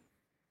 80s.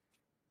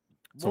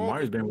 So Well,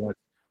 Mario's been what,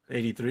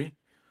 83?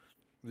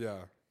 yeah.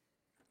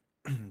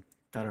 I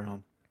don't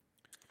know.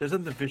 There's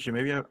something fishy.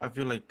 Maybe I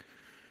feel like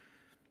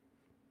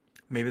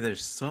maybe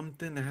there's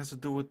something that has to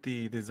do with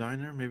the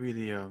designer. Maybe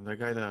the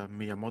guy, the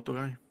Miyamoto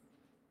guy.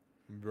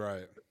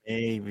 Right.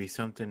 Maybe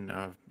something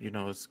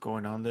is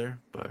going on there,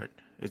 but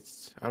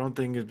I don't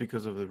think it's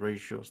because of the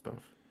racial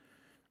stuff.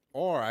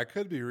 Or I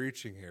could be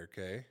reaching here,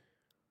 okay?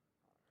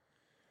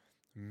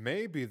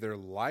 Maybe they're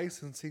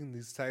licensing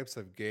these types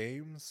of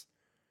games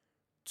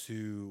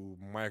to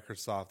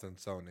Microsoft and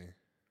Sony.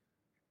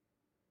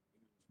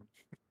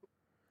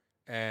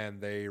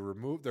 And they're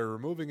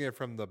removing it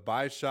from the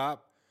buy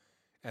shop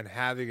and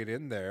having it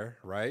in there,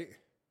 right?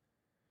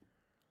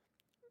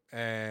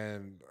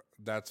 And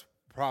that's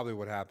probably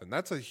what happened.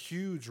 That's a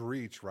huge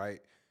reach,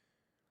 right?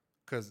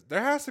 Because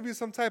there has to be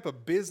some type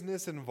of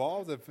business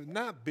involved. If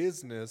not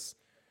business,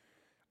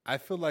 I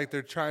feel like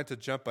they're trying to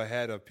jump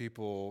ahead of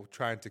people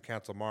trying to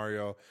cancel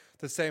Mario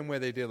the same way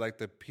they did like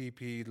the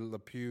PP Le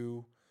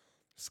Pew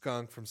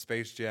skunk from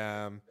Space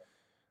Jam,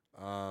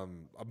 a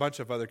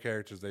bunch of other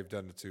characters they've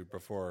done it to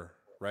before,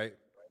 right?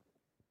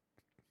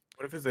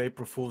 What if it's an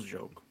April Fool's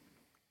joke?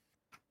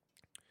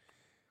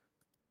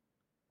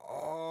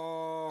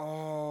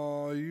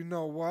 Oh, you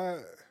know what?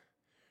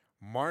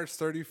 March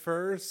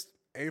 31st,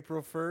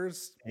 April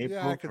 1st.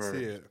 Yeah, I April could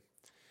see 1st. it.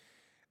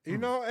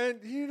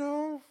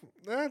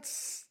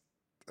 That's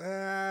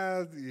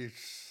I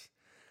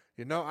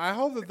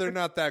hope that they're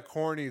not that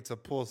corny to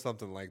pull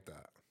something like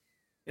that.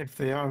 If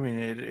they are, I mean,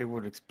 it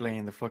would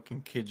explain the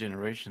fucking kid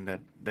generation that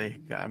they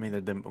got. I mean,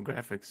 the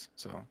demographics.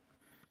 So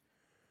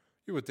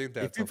You would think if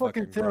that's you a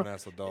fucking fucking tell, grown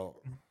ass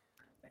adult.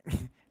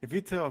 if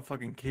you tell a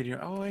fucking kid,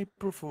 oh,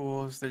 April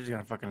Fools, they're just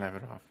gonna fucking laugh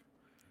it off.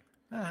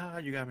 Ah,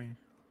 you got me.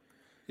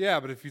 Yeah,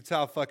 but if you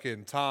tell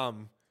fucking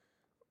Tom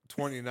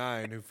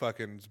 29 who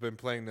fucking's been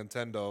playing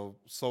Nintendo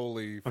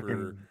solely for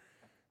Fucking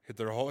his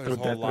throw whole that to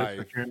the life,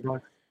 Criterion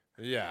box.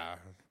 yeah,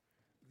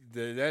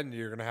 then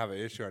you're gonna have an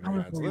issue on I'm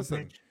your a hands. fucking Listen,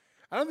 bitch.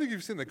 I don't think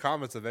you've seen the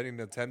comments of any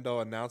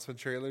Nintendo announcement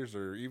trailers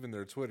or even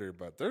their Twitter,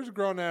 but there's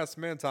grown ass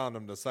men telling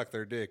them to suck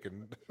their dick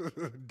and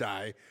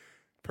die,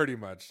 pretty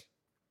much.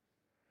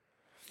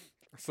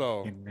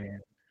 So Fucking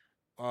man.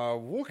 we'll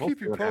We'll keep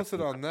see you what posted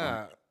happens. on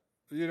that.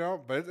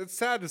 But it's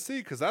sad to see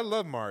because I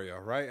love Mario,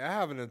 right? I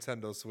have a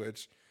Nintendo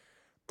Switch.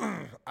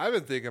 I've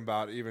been thinking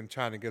about even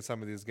trying to get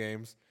some of these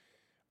games.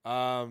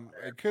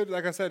 It could,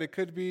 like I said, it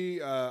could be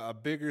a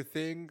bigger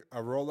thing,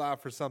 a rollout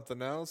for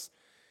something else,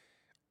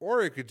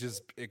 or you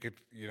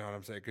know what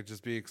I'm saying? It could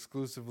just be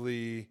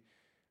exclusively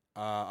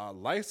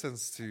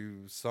licensed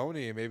to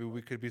Sony, and maybe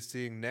we could be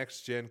seeing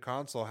next gen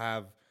console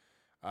have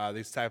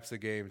these types of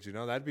games.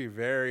 That'd be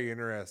very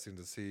interesting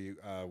to see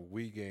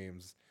Wii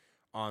games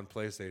on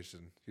PlayStation.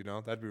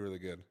 That'd be really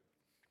good.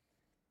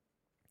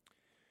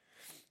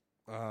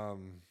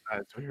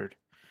 That's weird.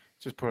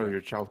 It's just part of Yeah.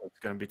 your childhood. It's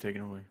gonna be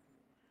taken away.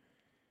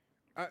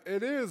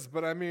 It is,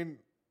 but I mean,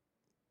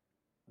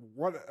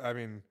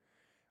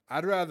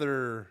 I'd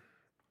rather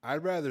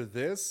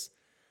this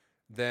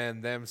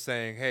than them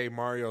saying, "Hey,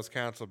 Mario's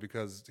canceled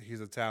because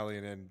he's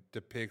Italian and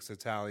depicts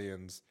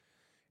Italians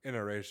in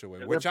a racial way," If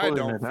they're which I pulling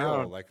don't it feel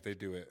out, like they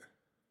do it.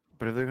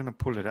 but if they're gonna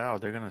pull it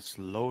out, they're gonna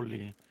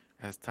slowly,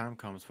 as time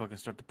comes, fucking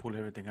start to pull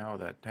everything out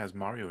that has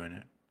Mario in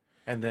it,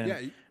 and Yeah,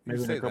 then you maybe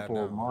in say a that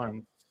couple of now,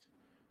 months,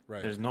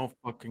 right? there's no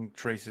fucking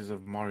traces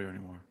of Mario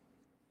anymore.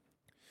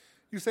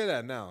 You say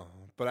that now,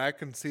 but I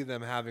can see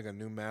them having a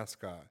new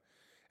mascot,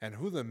 and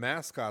who the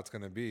mascot's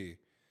gonna be.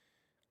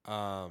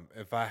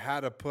 If I had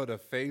to put a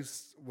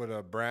face with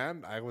a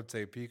brand, I would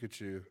say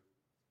Pikachu.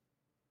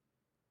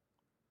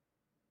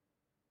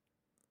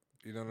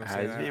 You know what I'm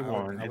saying? As they I would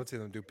want I it, would see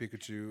them do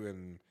Pikachu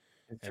and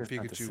It's and just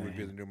not the Pikachu would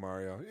be the same. new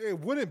Mario. It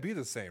wouldn't be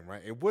the same,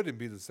 right? It wouldn't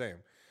be the same.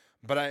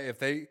 But if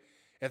they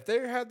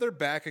had their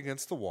back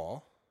against the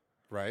wall,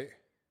 right?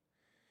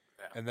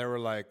 Yeah. And they were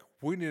like,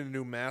 we need a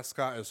new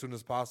mascot as soon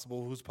as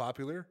possible who's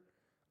popular,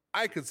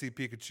 I could see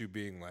Pikachu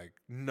being like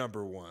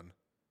number one.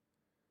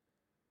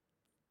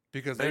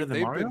 Because Better than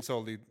they've Mario? been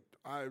solely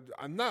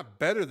I'm not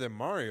better than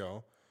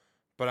Mario,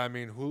 but I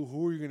mean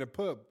who are you gonna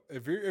put?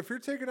 If you're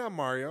taking out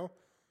Mario,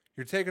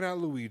 you're taking out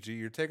Luigi,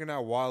 you're taking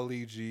out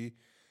Waluigi,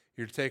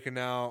 you're taking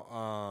out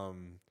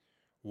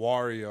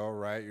Wario,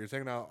 right? You're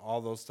taking out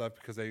all those stuff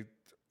because they,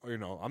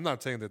 I'm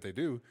not saying that they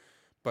do,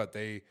 but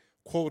they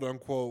quote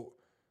unquote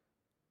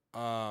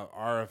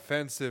are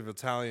offensive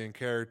Italian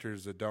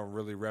characters that don't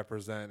really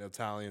represent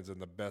Italians in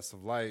the best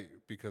of light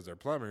because they're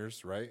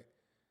plumbers, right?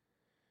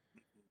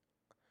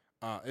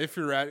 If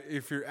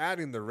you're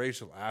adding the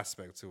racial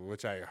aspect to it,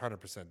 which I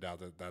 100% doubt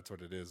that that's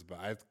what it is, but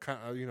I kind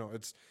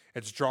of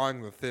it's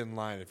drawing the thin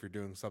line if you're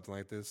doing something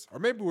like this, or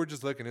maybe we're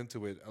just looking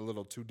into it a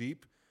little too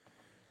deep.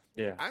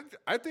 Yeah.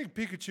 I think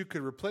Pikachu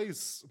could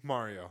replace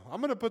Mario. I'm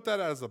gonna put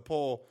that as a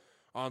poll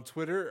on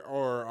Twitter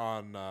or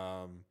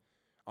on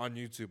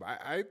YouTube.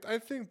 I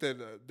think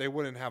that they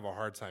wouldn't have a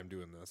hard time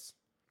doing this.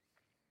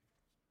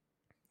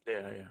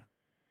 Yeah.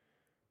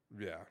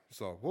 Yeah,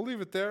 so we'll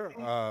leave it there.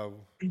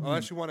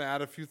 Unless you want to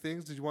add a few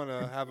things, did you want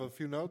to have a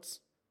few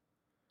notes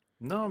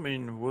No, I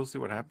mean we'll see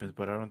what happens,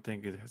 but I don't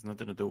think it has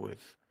nothing to do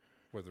with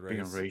with the being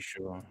race?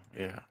 racial.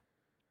 Yeah.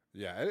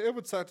 Yeah, it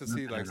would suck to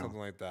see Nothing like at all. something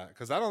like that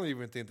because I don't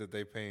even think that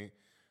they paint,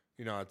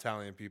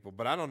 Italian people.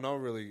 But I don't know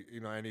really,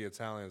 any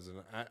Italians,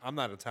 and I'm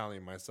not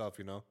Italian myself.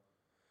 Yeah.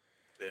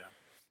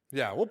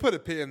 Yeah, we'll put a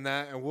pin in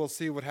that, and we'll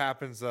see what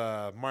happens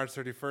March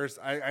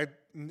 31st.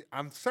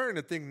 I'm starting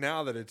to think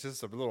now that it's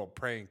just a little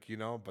prank,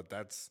 but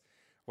that's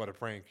what a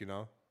prank.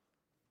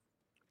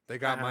 They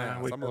got my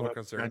ass. I'm a little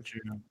concerned. Got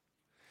you.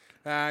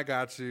 I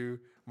got you.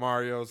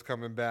 Mario's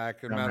coming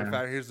back. And Yeah, matter of man.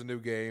 fact, here's the new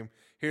game.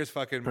 Here's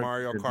fucking Perfect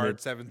Mario good Kart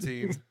bit.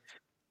 17.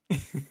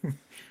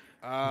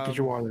 Get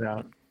your wallet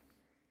out.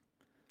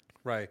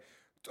 Right.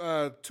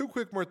 Two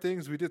quick more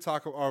things. We did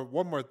talk, or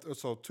one more.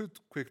 So two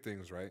quick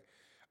things, right?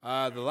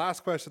 The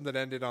last question that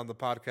ended on the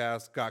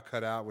podcast got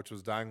cut out, which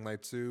was Dying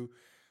Light 2.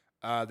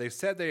 They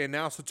said they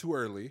announced it too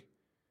early.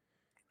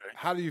 Right.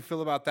 How do you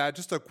feel about that?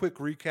 Just a quick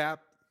recap.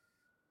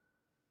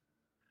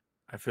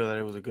 I feel that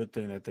it was a good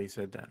thing that they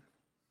said that.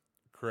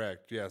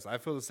 Correct. Yes, I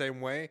feel the same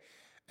way.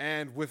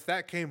 And with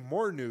that came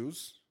more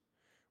news,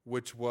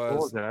 which What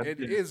was was that? I it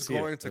didn't is see it.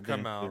 going to I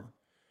come didn't see out. it.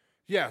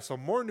 Yeah, so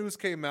more news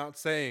came out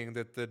saying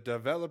that the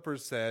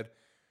developers said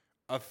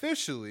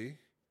officially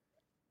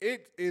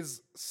it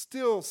is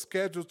still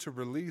scheduled to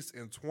release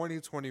in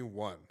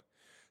 2021.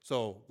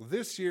 So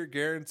this year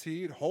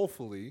guaranteed,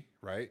 hopefully,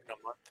 right?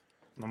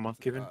 No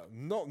month given.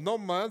 No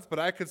month, but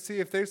I could see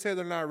if they say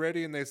they're not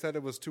ready and they said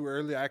it was too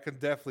early, I could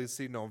definitely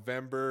see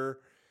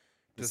November,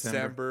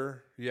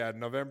 December. Yeah,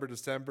 November,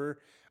 December.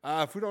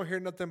 If we don't hear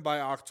nothing by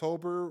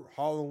October,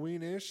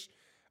 Halloween-ish,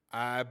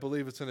 I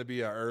believe it's going to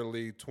be an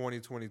early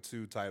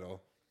 2022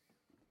 title.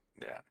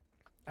 Yeah.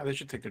 They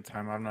should take their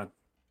time. I'm not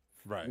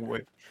Right.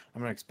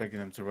 I'm not expecting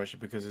them to rush it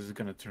because this is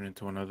gonna turn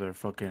into another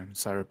fucking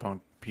cyberpunk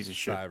piece of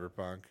shit.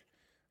 Cyberpunk.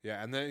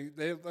 Yeah, and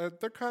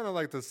they're kind of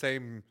like the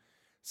same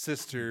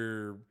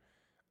sister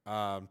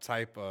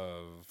type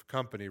of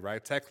company,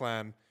 right?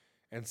 Techland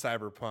and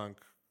Cyberpunk,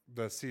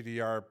 the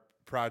CDR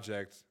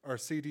project or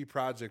CD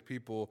project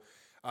people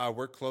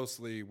work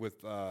closely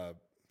with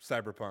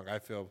Cyberpunk, I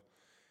feel.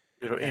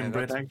 Little And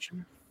inbred that's-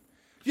 action.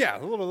 Yeah,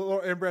 a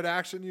little inbred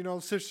action,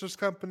 sisters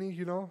company,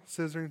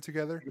 scissoring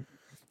together.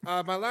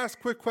 My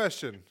last quick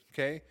question,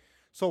 okay?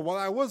 So while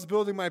I was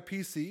building my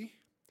PC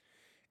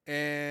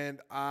and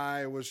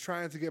I was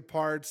trying to get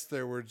parts,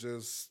 there were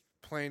just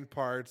plain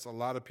parts. A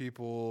lot of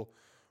people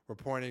were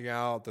pointing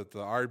out that the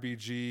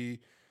RBG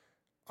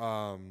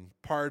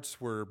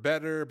parts were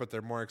better, but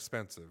they're more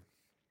expensive.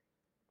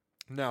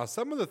 Now,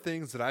 some of the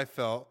things that I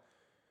felt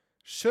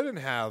shouldn't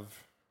have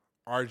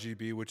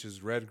RGB, which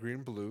is red,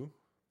 green, blue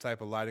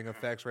type of lighting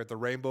effects, right? The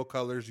rainbow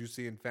colors you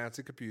see in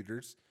fancy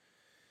computers.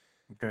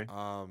 Okay.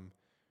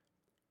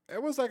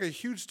 It was like a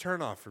huge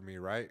turnoff for me,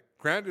 right?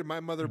 Granted, my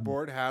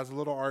motherboard has a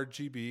little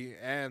RGB,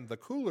 and the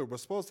cooler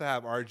was supposed to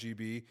have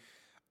RGB,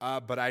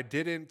 but I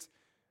didn't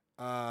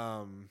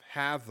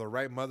have the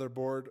right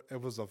motherboard.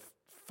 It was a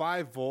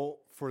 5-volt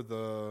for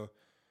the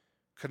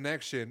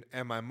connection,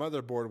 and my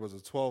motherboard was a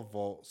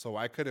 12-volt, so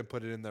I couldn't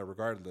put it in there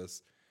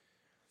regardless.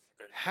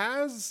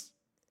 Has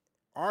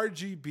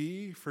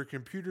RGB for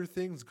computer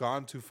things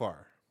gone too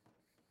far?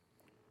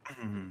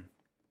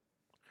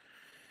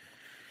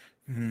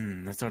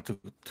 That's hard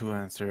to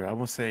answer. I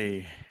would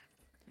say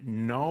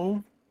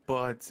no,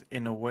 but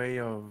in a way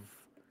of,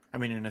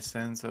 in a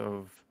sense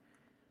of,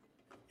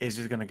 it's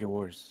just gonna get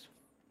worse.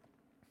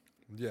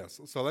 Yes.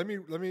 So let me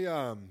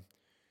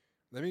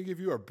give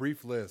you a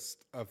brief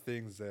list of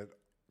things that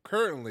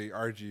currently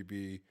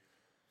RGB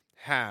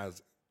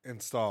has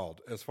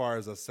installed as far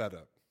as a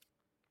setup.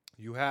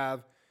 You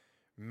have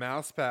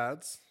mouse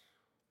pads,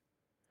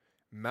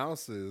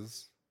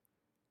 mouses,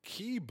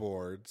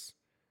 keyboards,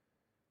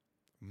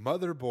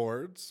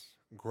 motherboards,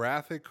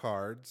 graphic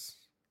cards,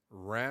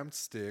 RAM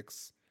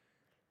sticks,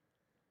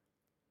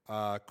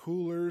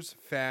 coolers,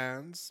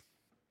 fans,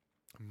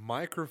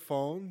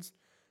 microphones,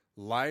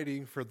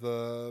 lighting for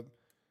the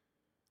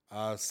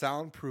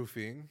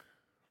soundproofing,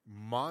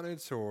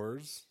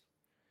 monitors,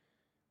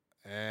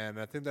 and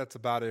I think that's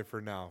about it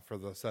for now for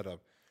the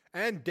setup.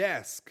 And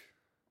desk.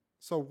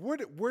 So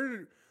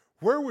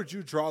where would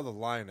you draw the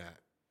line at,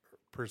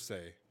 per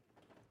se?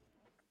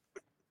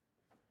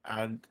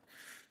 I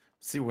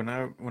see when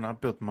I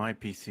built my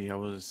PC, I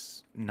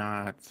was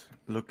not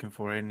looking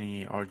for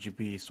any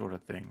RGB sort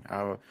of thing.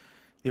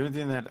 The only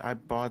thing that I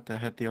bought that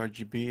had the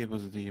RGB, it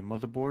was the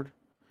motherboard,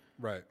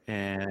 Right.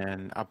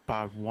 and I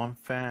bought one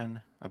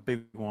fan, a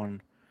big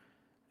one,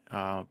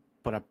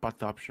 but I bought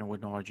the option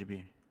with no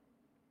RGB.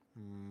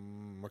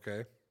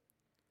 Okay.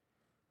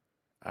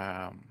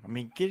 I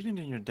mean, getting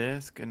it in your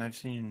desk, and I've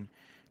seen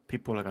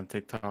people like on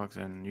TikToks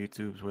and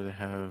YouTubes where they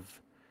have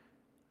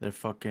their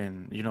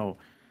fucking,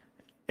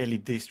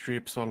 LED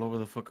strips all over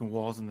the fucking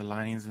walls and the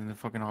lines and the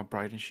fucking all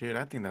bright and shit.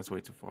 I think that's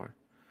way too far.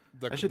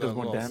 That shit The does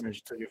more little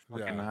damage to your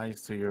fucking yeah.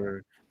 eyes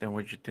than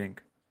what you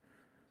think.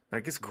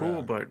 Like it's cool,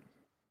 Yeah. but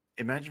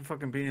imagine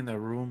fucking being in that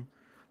room.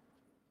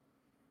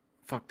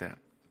 Fuck that.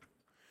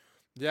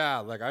 Yeah,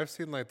 like I've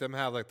seen like them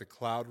have like the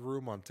cloud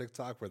room on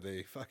TikTok where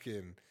they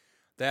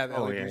have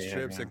Oh LED yeah, yeah,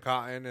 strips yeah. and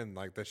cotton and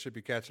like that should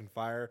be catching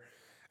fire.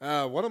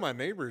 One of my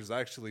neighbors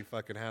actually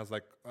fucking has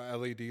like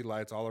LED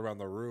lights all around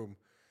the room,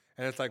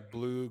 and it's like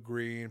blue,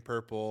 green,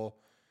 purple,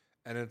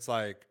 and it's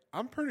like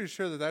I'm pretty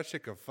sure that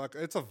shit could fuck.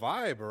 It's a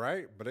vibe,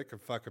 right? But it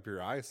could fuck up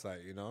your eyesight,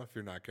 if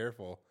you're not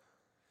careful.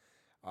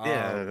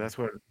 Yeah, Um, that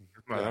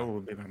yeah,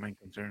 would be my main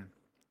concern.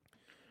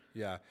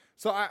 yeah.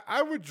 So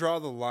I would draw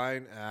the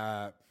line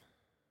at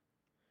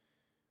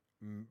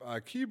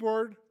a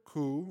keyboard,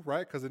 cool,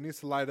 right? Because it needs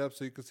to light up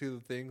so you can see the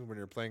things when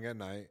you're playing at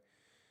night.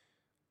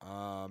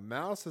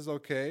 Mouse is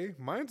okay.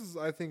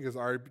 I think, is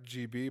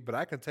RGB, but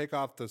I can take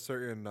off the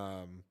certain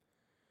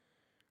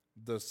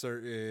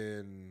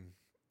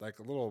like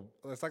a little.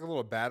 It's like a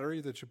little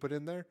battery that you put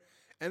in there,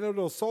 and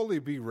it'll solely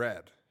be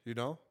red.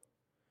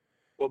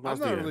 What I'm mouse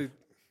do not you have? really.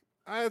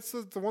 It's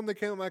the one that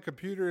came with my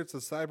computer. It's a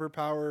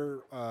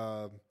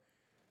CyberPower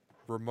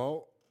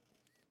remote.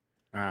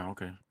 Ah,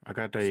 okay. I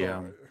got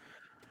So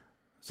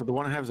so the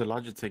one I have is a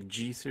Logitech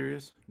G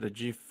series, the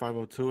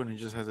G502, and it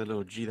just has a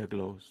little G that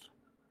glows,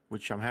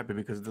 which I'm happy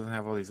because it doesn't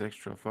have all these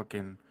extra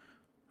fucking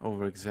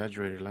over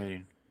exaggerated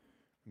lighting.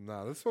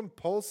 no, this one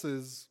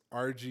pulses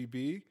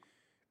RGB,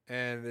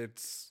 and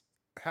it's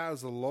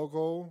has a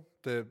logo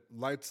that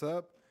lights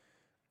up.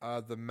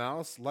 The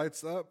mouse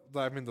lights up.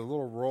 I mean, the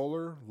little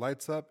roller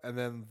lights up, and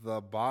then the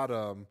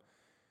bottom,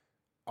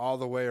 all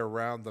the way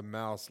around the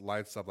mouse,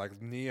 lights up like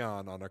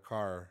neon on a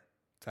car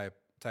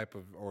type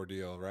of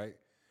ordeal, right?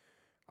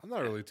 I'm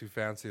not really too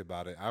fancy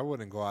about it. I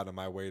wouldn't go out of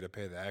my way to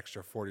pay the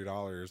extra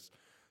 $40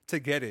 to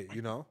get it.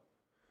 You know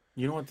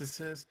what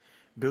this is?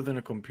 Building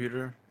a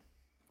computer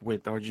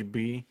with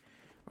RGB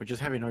or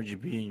just having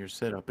RGB in your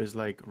setup is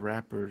like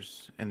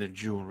rappers and their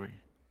jewelry.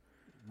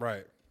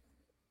 Right.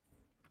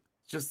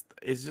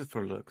 It's just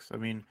for looks. I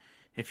mean,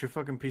 if your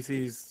fucking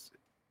PC's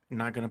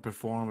not gonna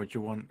perform, but you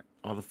want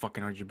all the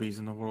fucking RGBs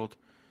in the world,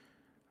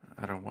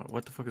 I don't want.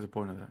 What the fuck is the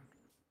point of that?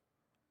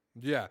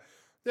 Yeah.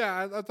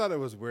 Yeah. I thought it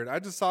was weird. I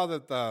just saw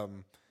that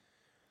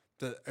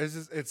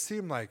it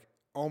seemed like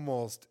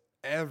almost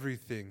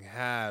everything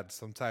had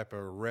some type of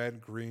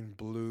red, green,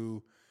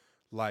 blue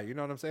light. You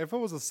know what I'm saying? If it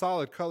was a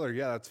solid color,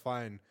 yeah, that's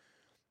fine.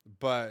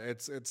 But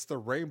it's the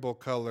rainbow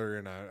color,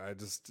 and I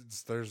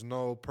just there's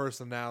no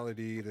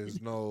personality.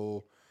 There's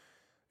no,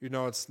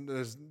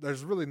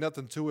 there's really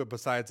nothing to it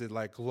besides it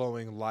like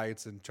glowing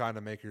lights and trying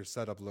to make your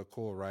setup look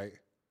cool, right?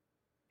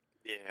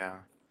 Yeah,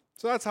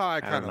 So that's how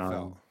I I don't kind of know.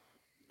 felt.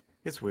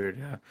 It's weird,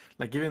 yeah.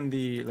 Like even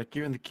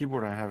the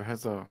keyboard I have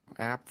has a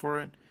app for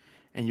it,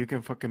 and you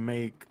can fucking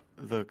make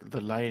the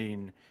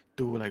lighting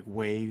do like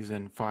waves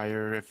and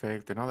fire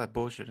effect and all that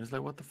bullshit. It's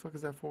like, what the fuck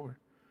is that for?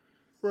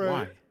 Right.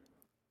 Why?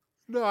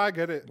 No, I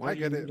get it. Why I do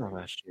you get it. need all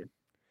that shit?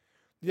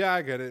 Yeah,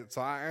 I get it.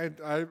 So I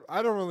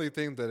don't really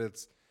think that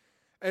it's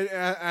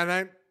and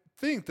I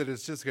think that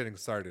it's just getting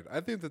started. I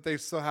think that they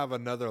still have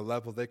another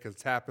level they can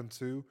tap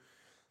into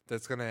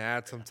that's going to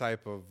add some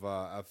type of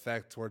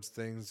effect towards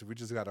things. We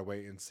just got to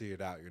wait and see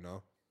it out.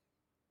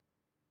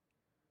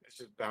 It's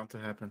just bound to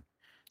happen.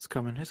 It's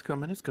coming. It's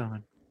coming. It's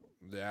coming.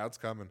 Yeah, it's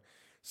coming.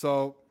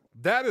 So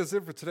that is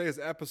it for today's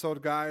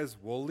episode, guys.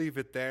 We'll leave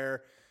it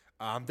there.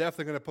 I'm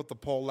definitely going to put the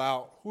poll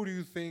out. Who do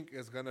you think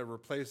is going to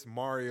replace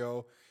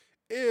Mario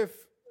if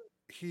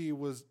he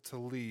was to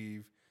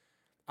leave?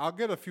 I'll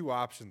get a few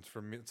options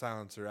from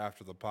Silencer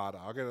after the pod.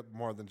 I'll get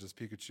more than just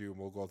Pikachu, and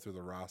we'll go through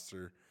the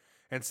roster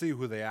and see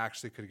who they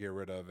actually could get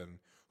rid of and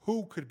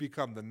who could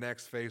become the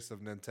next face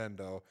of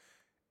Nintendo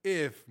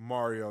if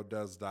Mario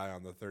does die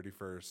on the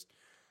 31st.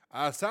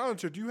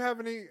 Silencer, do you have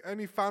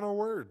any final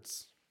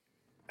words?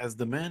 As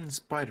the man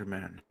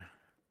Spider-Man,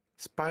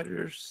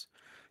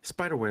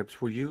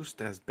 spiderwebs were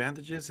used as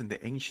bandages in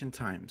the ancient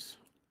times.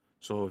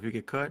 So if you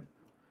get cut,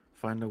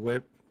 find a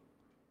web,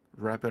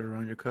 wrap it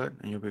around your cut,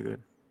 and you'll be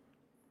good.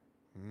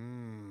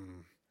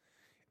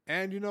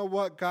 And you know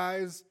what,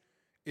 guys?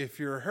 If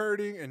you're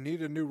hurting and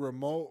need a new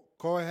remote,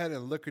 go ahead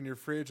and look in your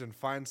fridge and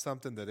find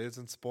something that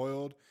isn't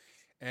spoiled.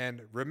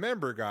 And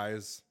remember,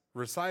 guys,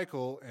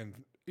 recycle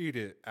and eat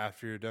it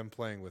after you're done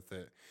playing with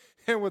it.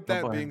 And with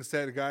that being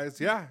said,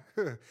 guys,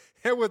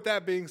 and with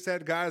that being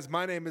said, guys,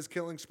 my name is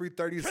Killing Spree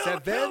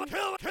 37.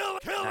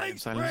 Killing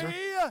Silencer.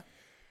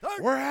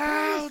 Spree. We're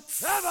out.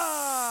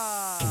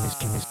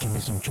 Give me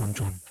some chon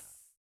chon.